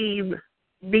the team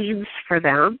means for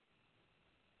them.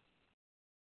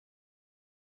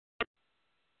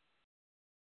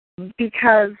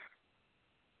 Because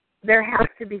there has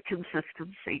to be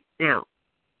consistency now.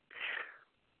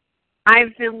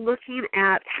 I've been looking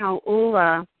at how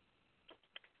ULA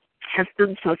has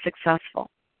been so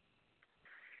successful.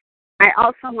 I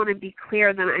also want to be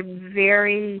clear that I'm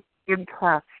very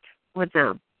impressed with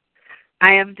them.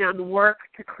 I have done work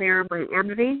to clear my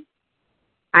envy.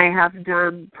 I have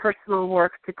done personal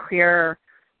work to clear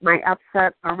my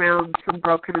upset around some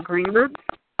broken agreements.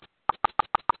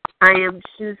 I am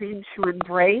choosing to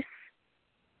embrace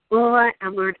ULA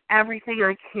and learn everything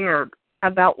I can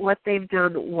about what they've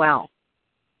done well.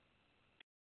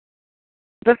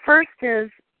 The first is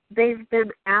they've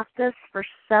been at this for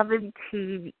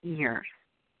 17 years.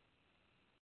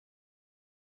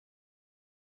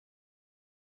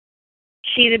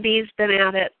 Chi-to-Be's been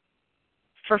at it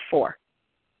for 4.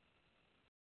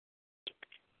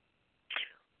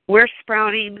 We're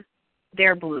sprouting,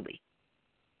 they're blooming.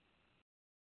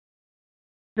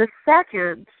 The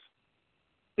second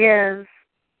is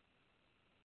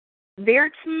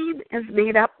their team is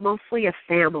made up mostly of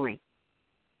family.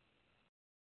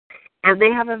 And they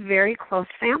have a very close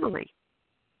family.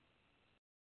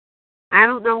 I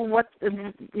don't know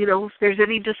if there's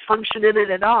any dysfunction in it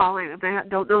at all. I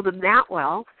don't know them that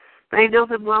well. But I know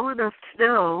them well enough to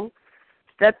know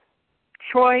that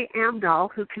Troy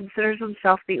Amdahl, who considers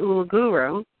himself the ULA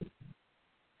guru,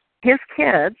 his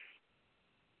kids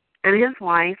and his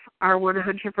wife are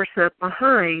 100%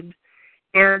 behind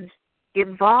and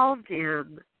involved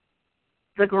in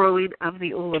the growing of the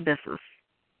ULA business.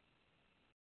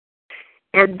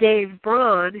 And Dave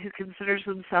Braun, who considers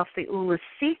himself the ULA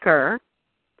seeker,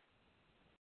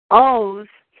 owes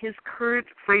his current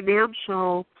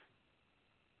financial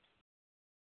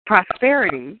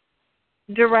prosperity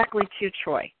directly to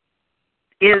Troy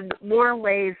in more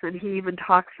ways than he even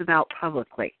talks about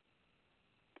publicly.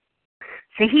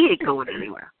 See, he ain't going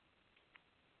anywhere.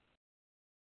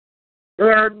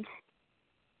 And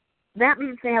that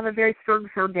means they have a very strong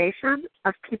foundation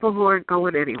of people who aren't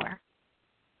going anywhere.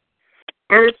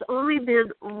 And it's only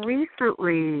been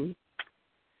recently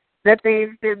that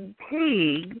they've been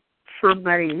paying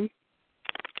somebody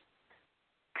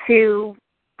to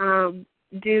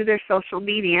do their social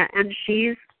media, and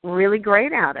she's really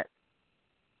great at it.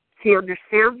 She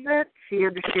understands it. She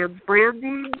understands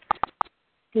branding.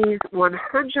 He's 100%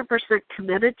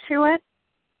 committed to it.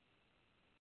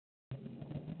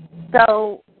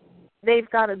 So they've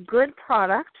got a good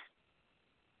product,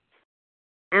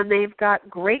 and they've got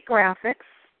great graphics,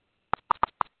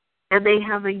 and they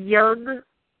have a young,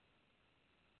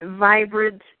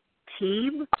 vibrant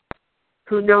team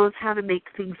who knows how to make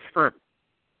things fun.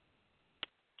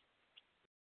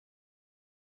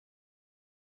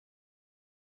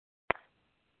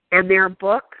 And their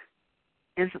book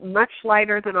is much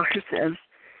lighter than ours is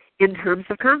in terms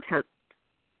of content.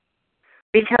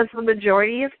 Because the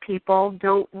majority of people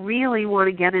don't really want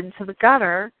to get into the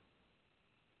gutter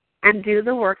and do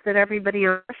the work that everybody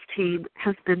on this team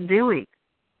has been doing.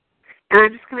 And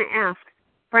I'm just going to ask,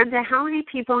 Brenda, how many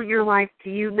people in your life do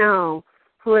you know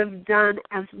who have done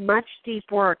as much deep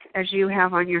work as you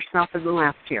have on yourself in the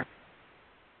last year?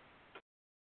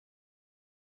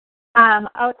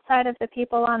 Outside of the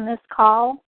people on this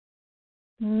call,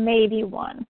 maybe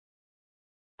one.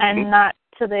 And not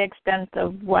to the extent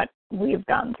of what we've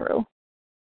gone through.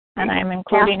 And I'm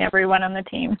including everyone on the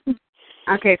team.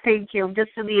 Okay, thank you.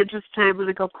 Just in the interest of time, I'm going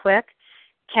to go quick.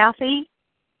 Kathy,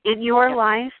 in your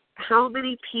life, how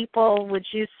many people would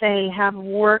you say have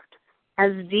worked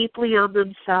as deeply on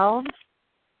themselves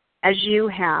as you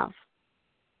have?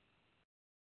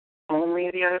 Only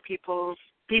the other people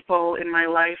in my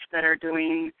life that are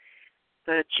doing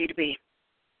the Chi-To-Be.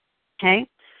 Okay.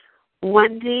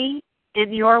 Wendy,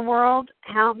 in your world,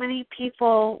 how many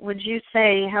people would you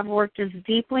say have worked as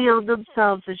deeply on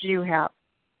themselves as you have?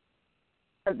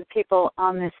 Of the people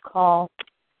on this call,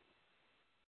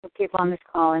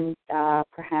 and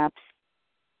perhaps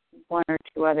one or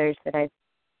two others that I've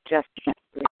just met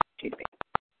through Chi-To-Be.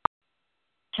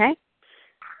 Okay.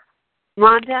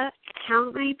 Rhonda,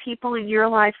 how many people in your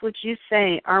life would you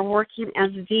say are working as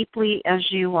deeply as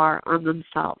you are on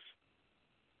themselves?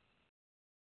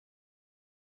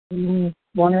 One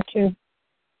or two,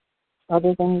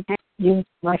 other than you,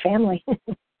 my family.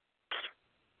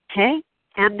 Okay.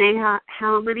 And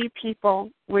how many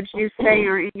people would you say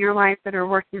are in your life that are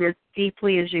working as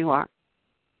deeply as you are?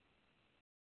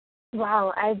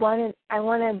 Wow, I want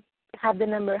to have the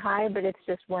number high, but it's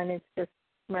just one. It's just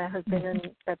my husband, and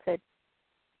that's it.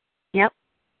 Yep.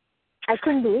 I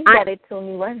couldn't believe that it's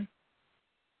only one.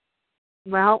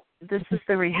 Well, this is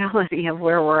the reality of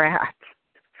where we're at.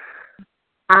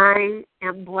 I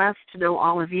am blessed to know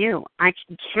all of you. I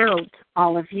can count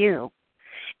all of you.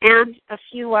 And a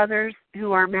few others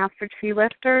who are master tree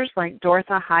lifters, like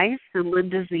Dorotha Heiss and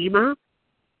Linda Zima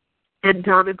and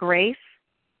Donna Grace.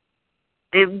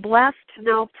 I'm blessed to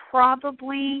know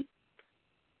probably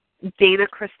Dana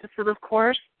Christensen, of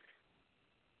course.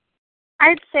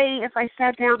 I'd say if I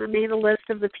sat down and made a list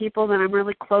of the people that I'm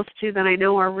really close to that I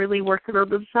know are really working on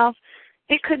themselves,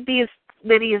 it could be as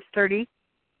many as 30,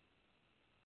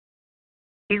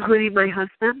 including my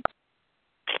husband.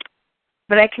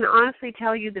 But I can honestly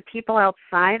tell you the people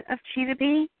outside of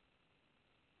Chi-To-Be,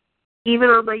 even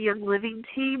on my Young Living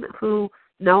team who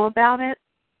know about it,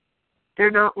 they're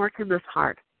not working this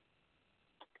hard.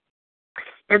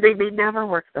 And they may never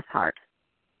work this hard.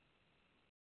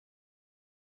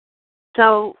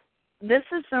 So this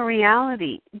is the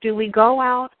reality. Do we go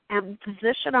out and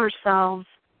position ourselves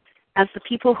as the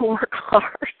people who work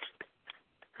hard?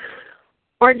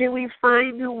 Or do we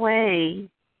find a way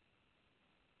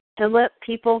to let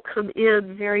people come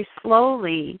in very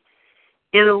slowly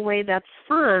in a way that's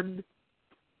fun,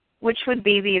 which would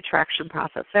be the attraction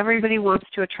process? Everybody wants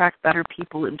to attract better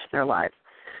people into their lives.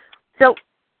 So,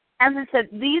 as I said,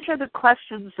 these are the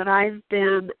questions that I've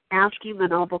been asking, the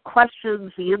noble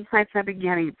questions, the insights I've been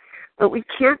getting. But we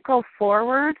can't go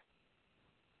forward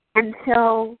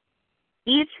until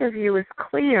each of you is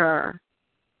clear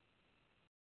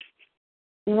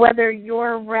whether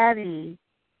you're ready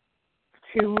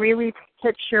to really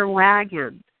hitch your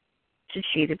wagon to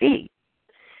Chi-To-Be.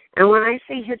 And when I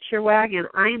say hitch your wagon,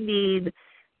 I mean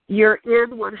you're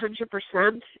in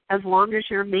 100% as long as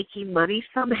you're making money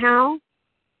somehow.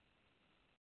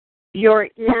 You're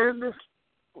in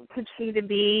to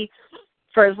Chi-To-Be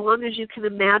for as long as you can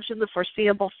imagine the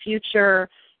foreseeable future,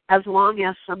 as long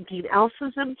as something else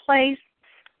is in place.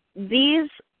 These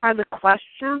are the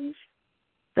questions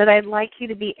that I'd like you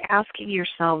to be asking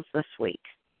yourselves this week.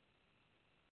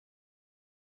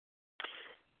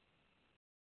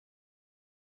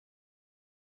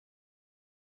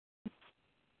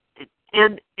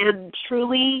 And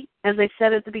truly, as I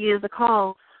said at the beginning of the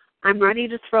call, I'm ready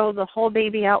to throw the whole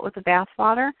baby out with the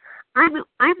bathwater. I'm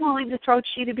willing to throw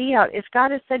Chi-To-Be out. If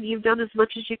God has said you've done as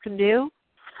much as you can do,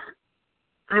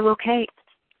 I'm okay.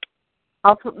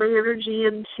 I'll put my energy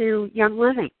into Young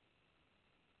Living.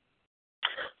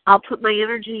 I'll put my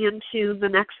energy into the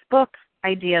next book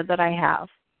idea that I have.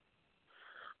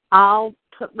 I'll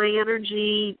put my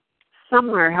energy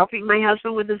somewhere, helping my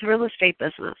husband with his real estate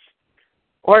business,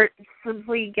 or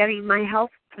simply getting my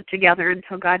health put together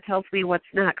until God tells me what's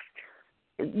next.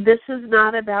 This is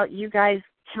not about you guys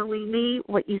telling me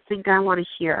what you think I want to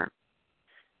hear.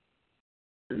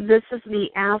 This is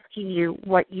me asking you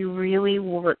what you really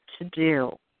want to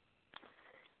do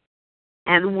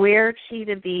and where Chi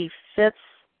to Be fits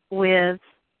with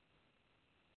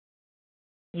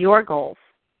your goals.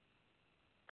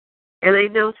 And I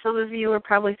know some of you are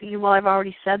probably thinking, well, I've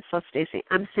already said so, Stacy.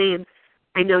 I'm saying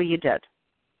I know you did.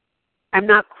 I'm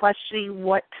not questioning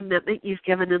what commitment you've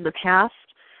given in the past.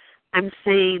 I'm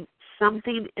saying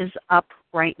something is up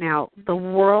right now. The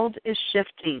world is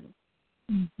shifting.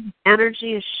 Mm-hmm.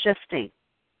 Energy is shifting.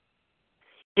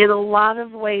 In a lot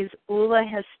of ways, Ula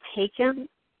has taken,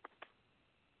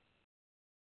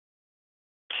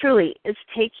 truly, is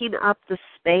taking up the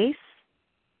space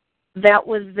that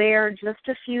was there just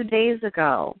a few days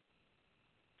ago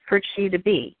for Chi to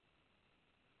Be.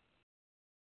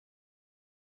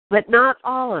 But not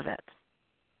all of it.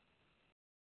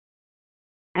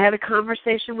 I had a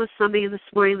conversation with somebody this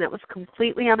morning that was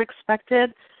completely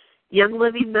unexpected. Young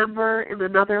Living member in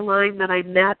another line that I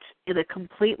met in a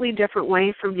completely different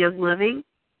way from Young Living,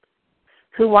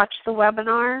 who watched the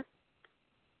webinar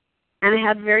and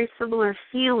had very similar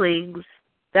feelings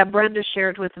that Brenda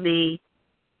shared with me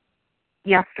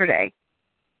yesterday.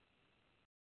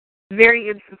 Very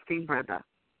interesting, Brenda.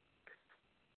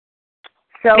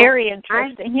 So very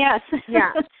interesting, yes.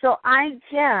 Yeah, so I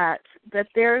get that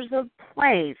there's a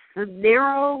place, a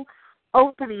narrow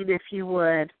opening, if you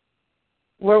would,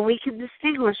 where we can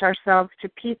distinguish ourselves to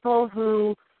people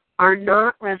who are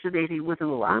not resonating with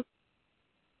Ula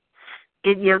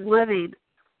in Young Living.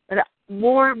 But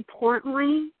more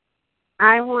importantly,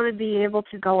 I want to be able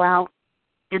to go out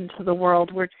into the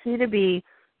world where Chi to Be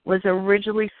was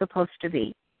originally supposed to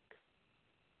be.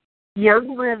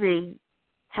 Young Living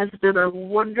has been a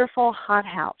wonderful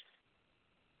hothouse,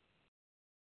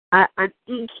 an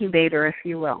incubator, if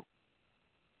you will,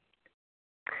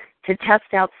 to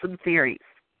test out some theories.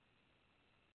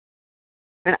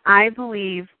 And I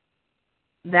believe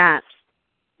that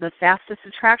the Fastest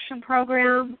Attraction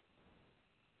Program,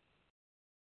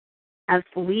 as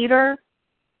the leader,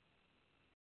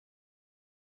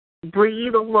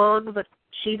 bringing along the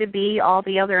Chi to Be, all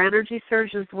the other energy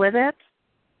surges with it,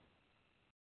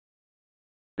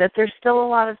 that there's still a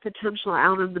lot of potential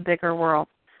out in the bigger world.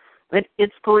 But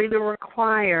it's going to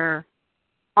require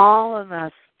all of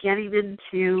us getting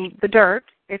into the dirt,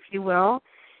 if you will,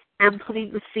 and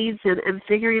putting the seeds in and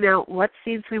figuring out what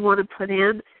seeds we want to put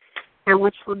in and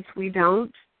which ones we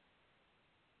don't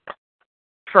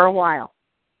for a while.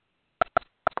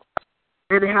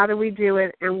 And how do we do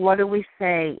it, and what do we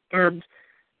say, and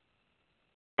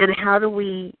how do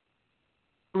we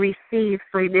receive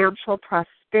financial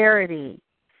prosperity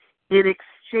in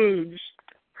exchange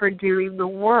for doing the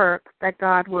work that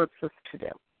God wants us to do.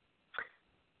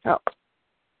 So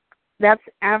that's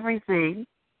everything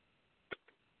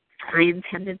I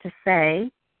intended to say.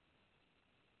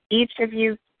 Each of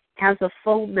you has a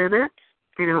full minute.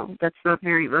 I know that's not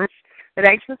very much, but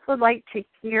I just would like to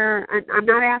hear, and I'm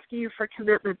not asking you for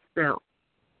commitments now,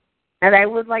 and I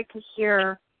would like to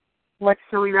hear what's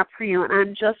showing up for you. And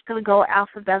I'm just going to go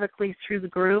alphabetically through the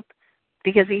group,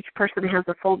 because each person has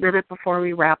a full minute before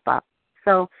we wrap up.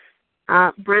 So,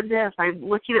 Brenda, if I'm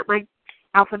looking at my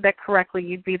alphabet correctly,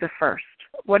 you'd be the first.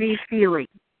 What are you feeling?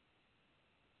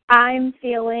 I'm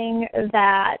feeling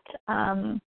that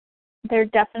there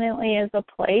definitely is a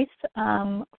place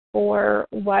for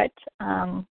what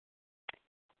the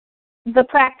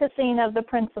practicing of the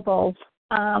principles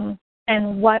and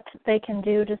what they can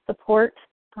do to support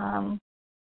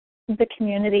the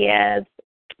community as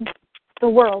the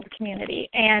world community.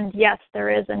 And yes, there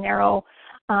is a narrow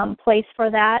place for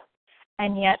that,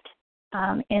 and yet,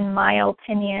 in my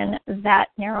opinion, that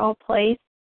narrow place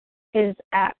is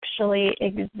actually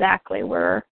exactly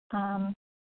where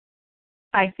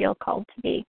I feel called to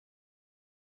be.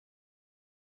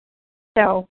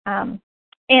 So,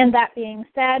 and that being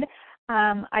said,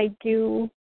 I do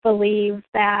believe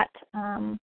that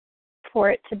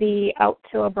for it to be out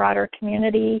to a broader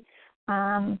community,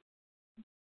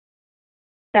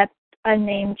 that a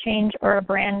name change or a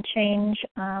brand change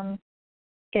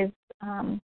is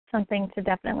something to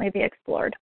definitely be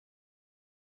explored.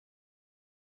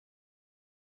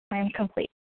 I am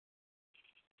complete.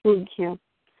 Thank you.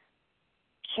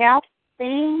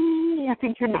 Kathy, I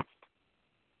think you're next.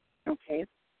 Okay.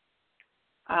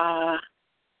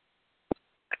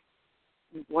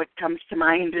 What comes to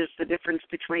mind is the difference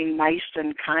between nice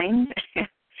and kind.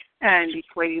 and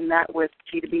equating that with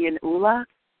Chi to Be and Ula,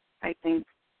 I think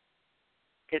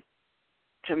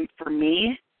for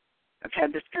me, I've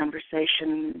had this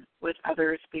conversation with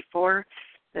others before,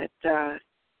 that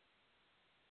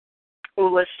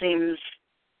Ula seems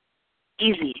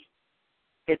easy.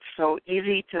 It's so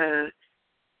easy to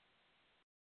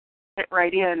fit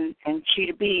right in, and Chi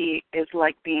to Be is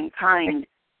like being kind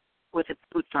with its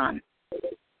boots on.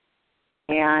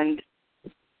 And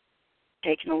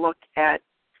taking a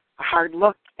hard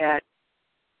look at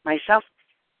myself,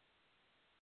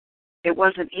 it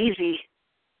wasn't easy.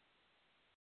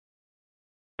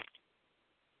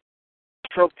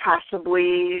 So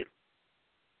possibly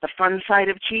the fun side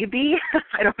of Chi to Be,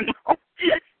 I don't know.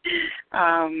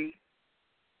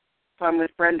 So I'm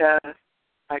with Brenda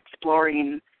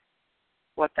exploring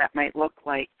what that might look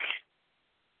like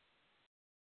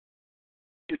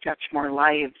to touch more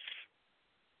lives.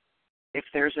 If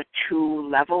there's a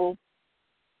 2-level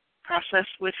process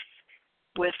with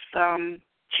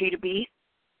Chi to Be,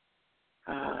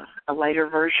 a lighter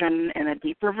version and a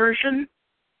deeper version.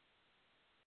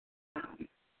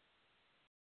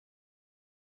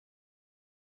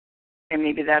 And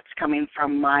maybe that's coming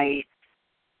from my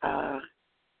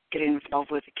getting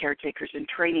involved with the caretakers in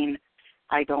training.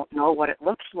 I don't know what it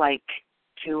looks like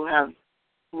to have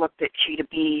looked at Chi to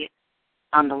Be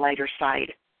on the lighter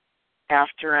side.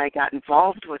 After I got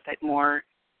involved with it more,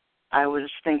 I was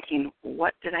thinking,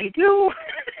 what did I do?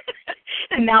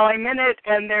 And now I'm in it,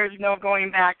 and there's no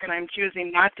going back, and I'm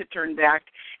choosing not to turn back,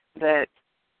 that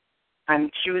I'm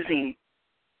choosing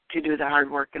to do the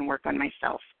hard work and work on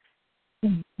myself.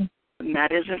 Mm-hmm. And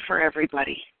that isn't for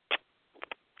everybody.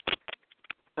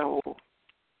 So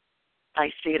I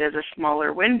see it as a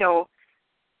smaller window.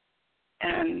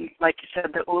 And like you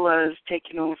said, the Ula is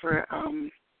taking over,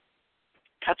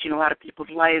 touching a lot of people's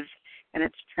lives, and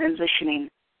it's transitioning.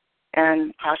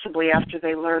 And possibly after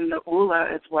they learn the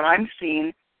Ula, is what I'm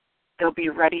seeing, they'll be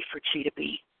ready for Chi to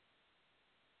Be.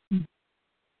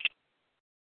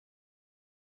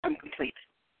 I'm complete.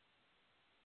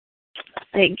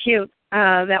 Thank you.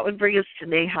 That would bring us to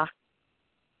Neha.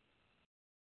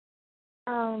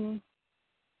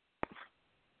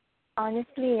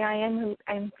 Honestly,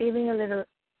 I'm feeling a little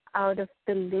out of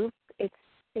the loop. It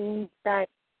seems that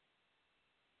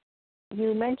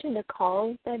you mentioned a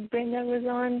call that Brenda was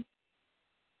on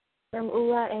from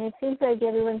Ula, and it seems like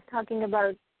everyone's talking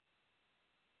about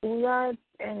Ula,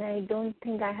 and I don't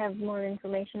think I have more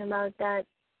information about that.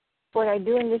 What I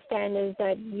do understand is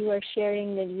that you are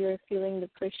sharing that you are feeling the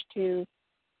push to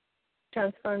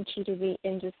transform Chi to Be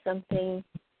into something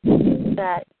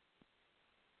that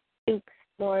speaks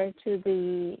more to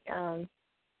the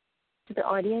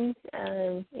audience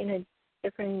in a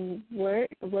different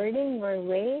wording or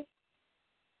way.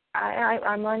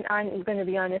 I'm going to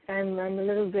be honest. I'm a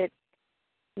little bit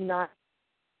not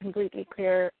completely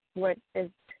clear what is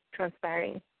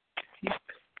transpiring. All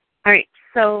right.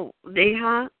 So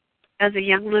Neha, as a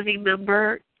Young Living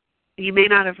member, you may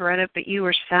not have read it, but you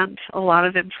were sent a lot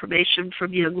of information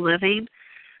from Young Living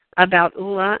about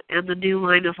Ula and the new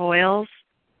line of oils.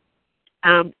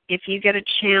 If you get a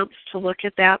chance to look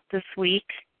at that this week,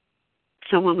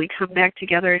 so when we come back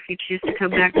together, if you choose to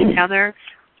come back together,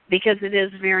 because it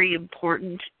is very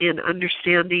important in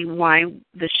understanding why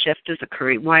the shift is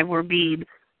occurring, why we're being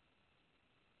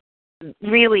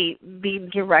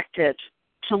directed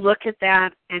to look at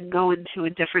that and go into a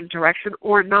different direction,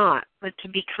 or not, but to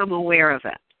become aware of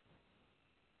it.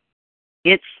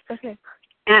 It's okay.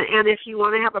 And if you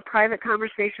want to have a private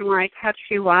conversation where I catch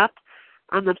you up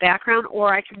on the background,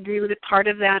 or I can do the part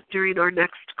of that during our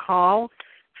next call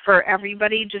for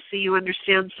everybody, just so you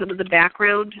understand some of the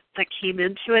background that came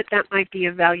into it, that might be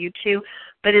of value too.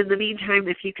 But in the meantime,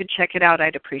 if you could check it out,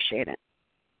 I'd appreciate it.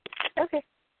 Okay.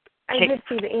 I did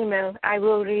see the email. I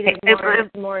will read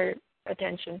it more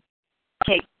attention.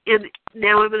 Okay, and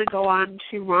now I'm going to go on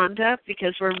to Rhonda,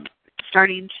 because we're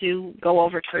starting to go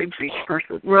over time for each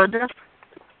person. Rhonda?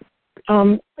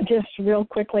 Just real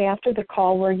quickly, after the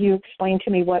call where you explained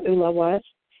to me what Ula was,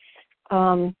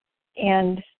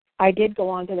 and I did go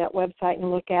onto that website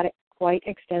and look at it quite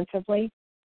extensively.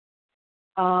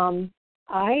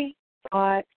 I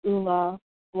thought Ula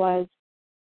was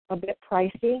a bit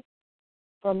pricey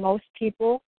for most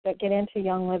people that get into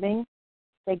Young Living.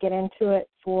 They get into it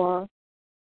for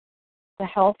the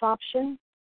health option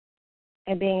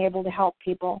and being able to help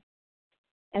people.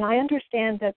 And I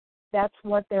understand that that's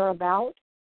what they're about,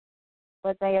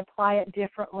 but they apply it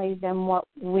differently than what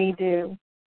we do.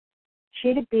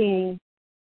 Chi to Be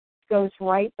goes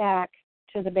right back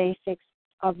to the basics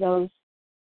of those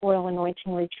oil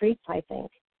anointing retreats, I think.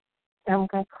 And I'm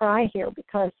going to cry here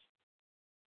because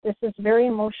This is very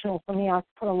emotional for me. I've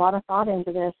put a lot of thought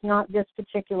into this, not this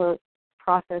particular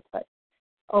process, but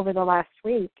over the last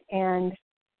week. And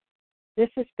this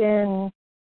has been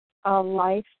a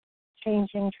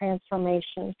life-changing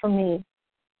transformation for me.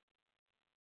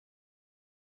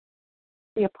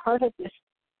 Be a part of this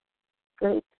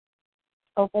group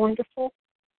of wonderful,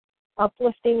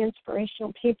 uplifting,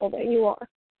 inspirational people that you are.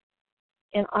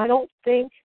 And I don't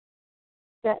think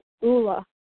that ULA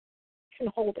can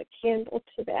hold a candle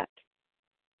to that.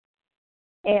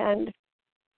 And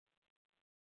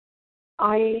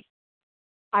I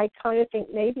kind of think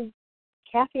maybe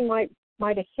Kathy might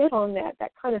have hit on that.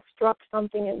 That kind of struck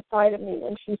something inside of me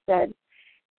when she said,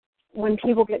 when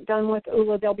people get done with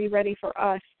ULA, they'll be ready for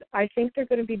us. I think they're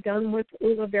going to be done with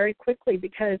ULA very quickly,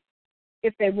 because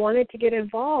if they wanted to get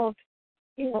involved,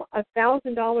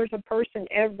 $1,000 a person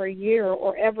every year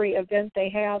or every event they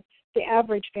have, the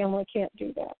average family can't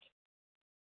do that.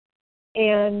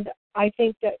 And I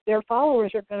think that their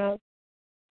followers are going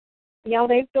to,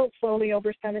 they've built slowly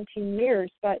over 17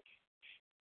 years, but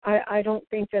I don't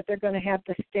think that they're going to have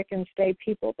the stick and stay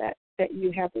people that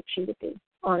you have with Chi To Be,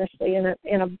 honestly, in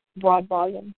a broad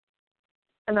volume.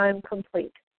 And I'm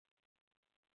complete.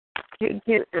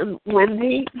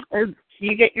 Wendy,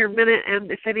 you get your minute, and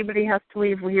if anybody has to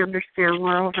leave, we understand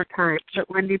we're over time. But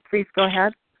Wendy, please go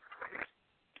ahead.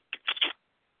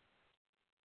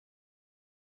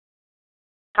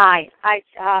 Hi.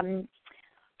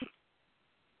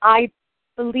 I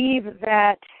believe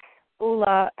that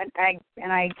ULA, and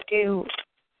I do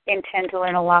intend to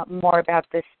learn a lot more about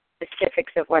the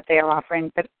specifics of what they are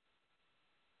offering, but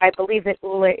I believe that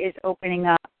ULA is opening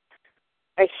up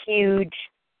a huge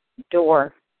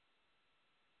door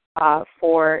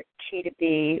for Chi To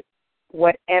Be,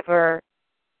 whatever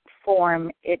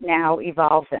form it now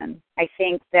evolves in. I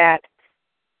think that,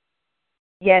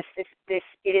 yes, it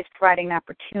is providing an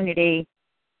opportunity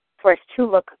for us to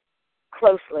look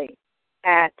closely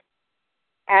at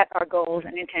our goals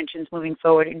and intentions moving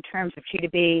forward in terms of Chi To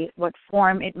Be, what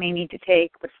form it may need to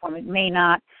take, what form it may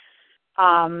not.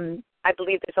 I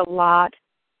believe there's a lot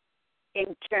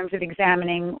in terms of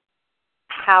examining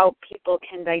how people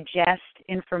can digest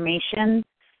information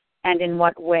and in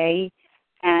what way,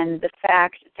 and the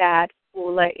fact that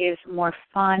ULA is more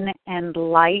fun and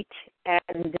light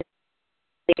and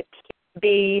it can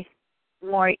be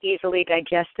more easily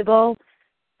digestible,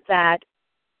 that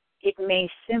it may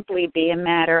simply be a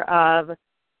matter of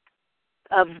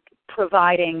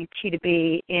providing Chi To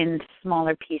Be in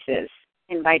smaller pieces,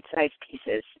 in bite-sized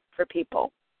pieces for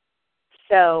people.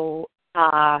 So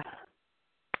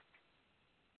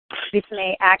this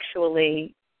may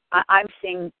actually, I'm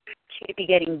seeing Chi To Be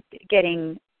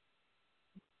getting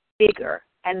bigger,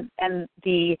 and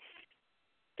the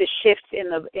shifts in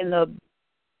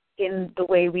the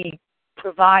way we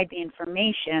provide the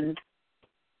information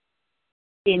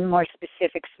in more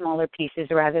specific, smaller pieces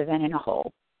rather than in a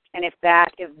whole. And if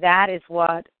that is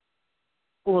what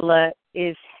ULA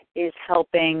is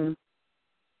helping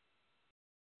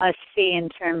us see in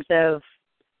terms of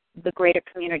the greater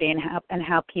community and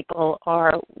how people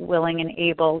are willing and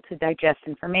able to digest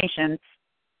information,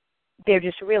 they're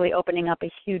just really opening up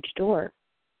a huge door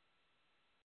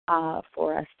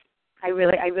for us. I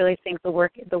really think the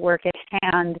work at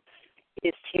hand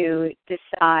is to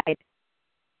decide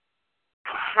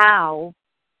how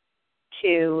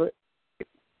to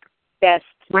best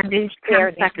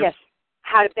share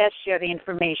how to best share the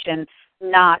information,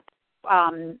 not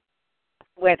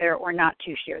whether or not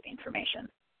to share the information.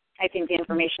 I think the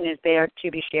information is there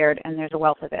to be shared, and there's a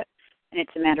wealth of it, and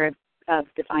it's a matter of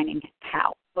defining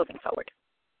how moving forward.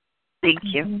 Thank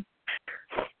you.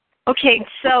 Okay,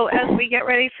 so as we get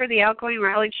ready for the outgoing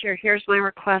rally chair, here's my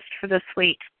request for this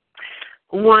week.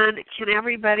 1, can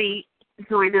everybody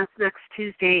join us next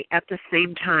Tuesday at the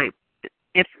same time?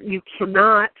 If you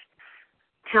cannot,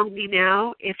 tell me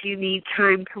now. If you need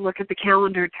time to look at the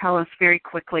calendar, tell us very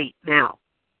quickly now.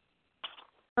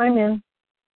 I'm in.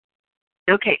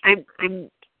 Okay, I'm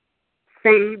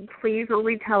saying please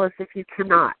only tell us if you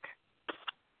cannot.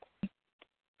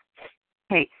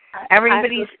 Okay,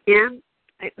 everybody's in.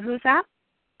 Who's that?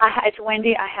 It's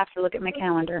Wendy. I have to look at my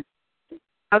calendar.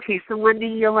 Okay, so Wendy,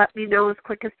 you'll let me know as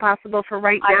quick as possible. For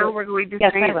right now, we're going to say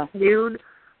it's noon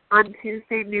on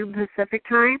Tuesday, noon Pacific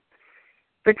time.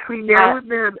 Between now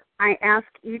and then, I ask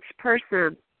each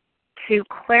person to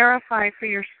clarify for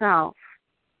yourself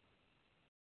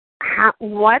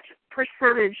what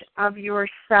percentage of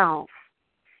yourself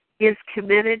is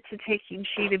committed to taking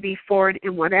Chi To Be forward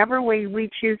in whatever way we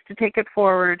choose to take it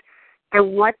forward,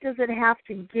 and what does it have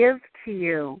to give to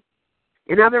you?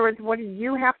 In other words, what do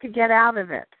you have to get out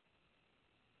of it?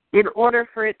 in order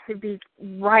for it to be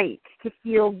right, to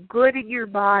feel good in your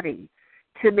body,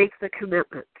 to make the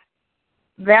commitment.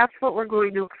 That's what we're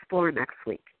going to explore next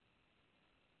week.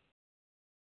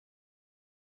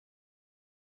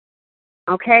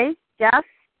 Okay? Yes?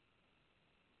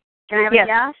 Can I have a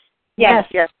yes? Yes.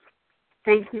 Yes.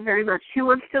 Thank you very much. Who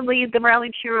wants to lead the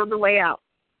rally cheer on the way out?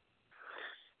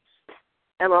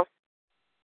 Hello.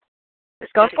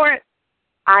 Let's go for it.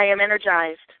 I am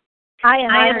energized. I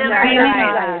am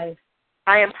energized.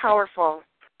 I am powerful.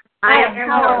 I am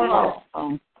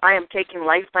powerful. I am taking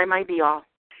life by my be-all.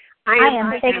 I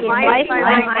am taking life by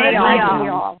my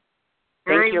be-all.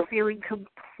 Thank you. I'm feeling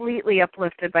completely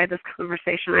uplifted by this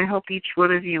conversation. I hope each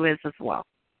one of you is as well.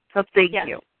 So thank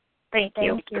you. Thank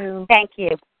you. Thank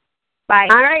you. Bye.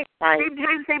 All right. Bye. Same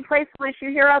time, same place. Unless you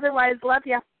hear otherwise. Love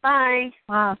you. Bye.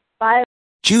 Bye.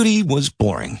 Judy was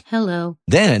boring. Hello.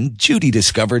 Then Judy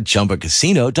discovered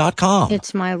ChumbaCasino.com.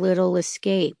 It's my little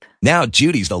escape. Now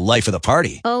Judy's the life of the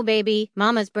party. Oh, baby,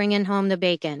 mama's bringing home the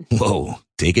bacon. Whoa,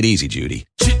 take it easy, Judy.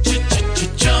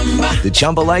 The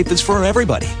Chumba life is for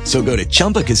everybody. So go to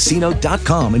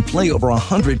ChumbaCasino.com and play over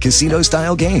 100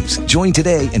 casino-style games. Join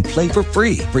today and play for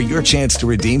free for your chance to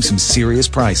redeem some serious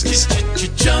prizes.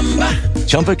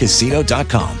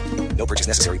 ChumbaCasino.com. No purchase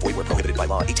necessary. Void where prohibited by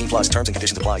law. 18+ terms and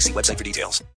conditions apply. See website for details.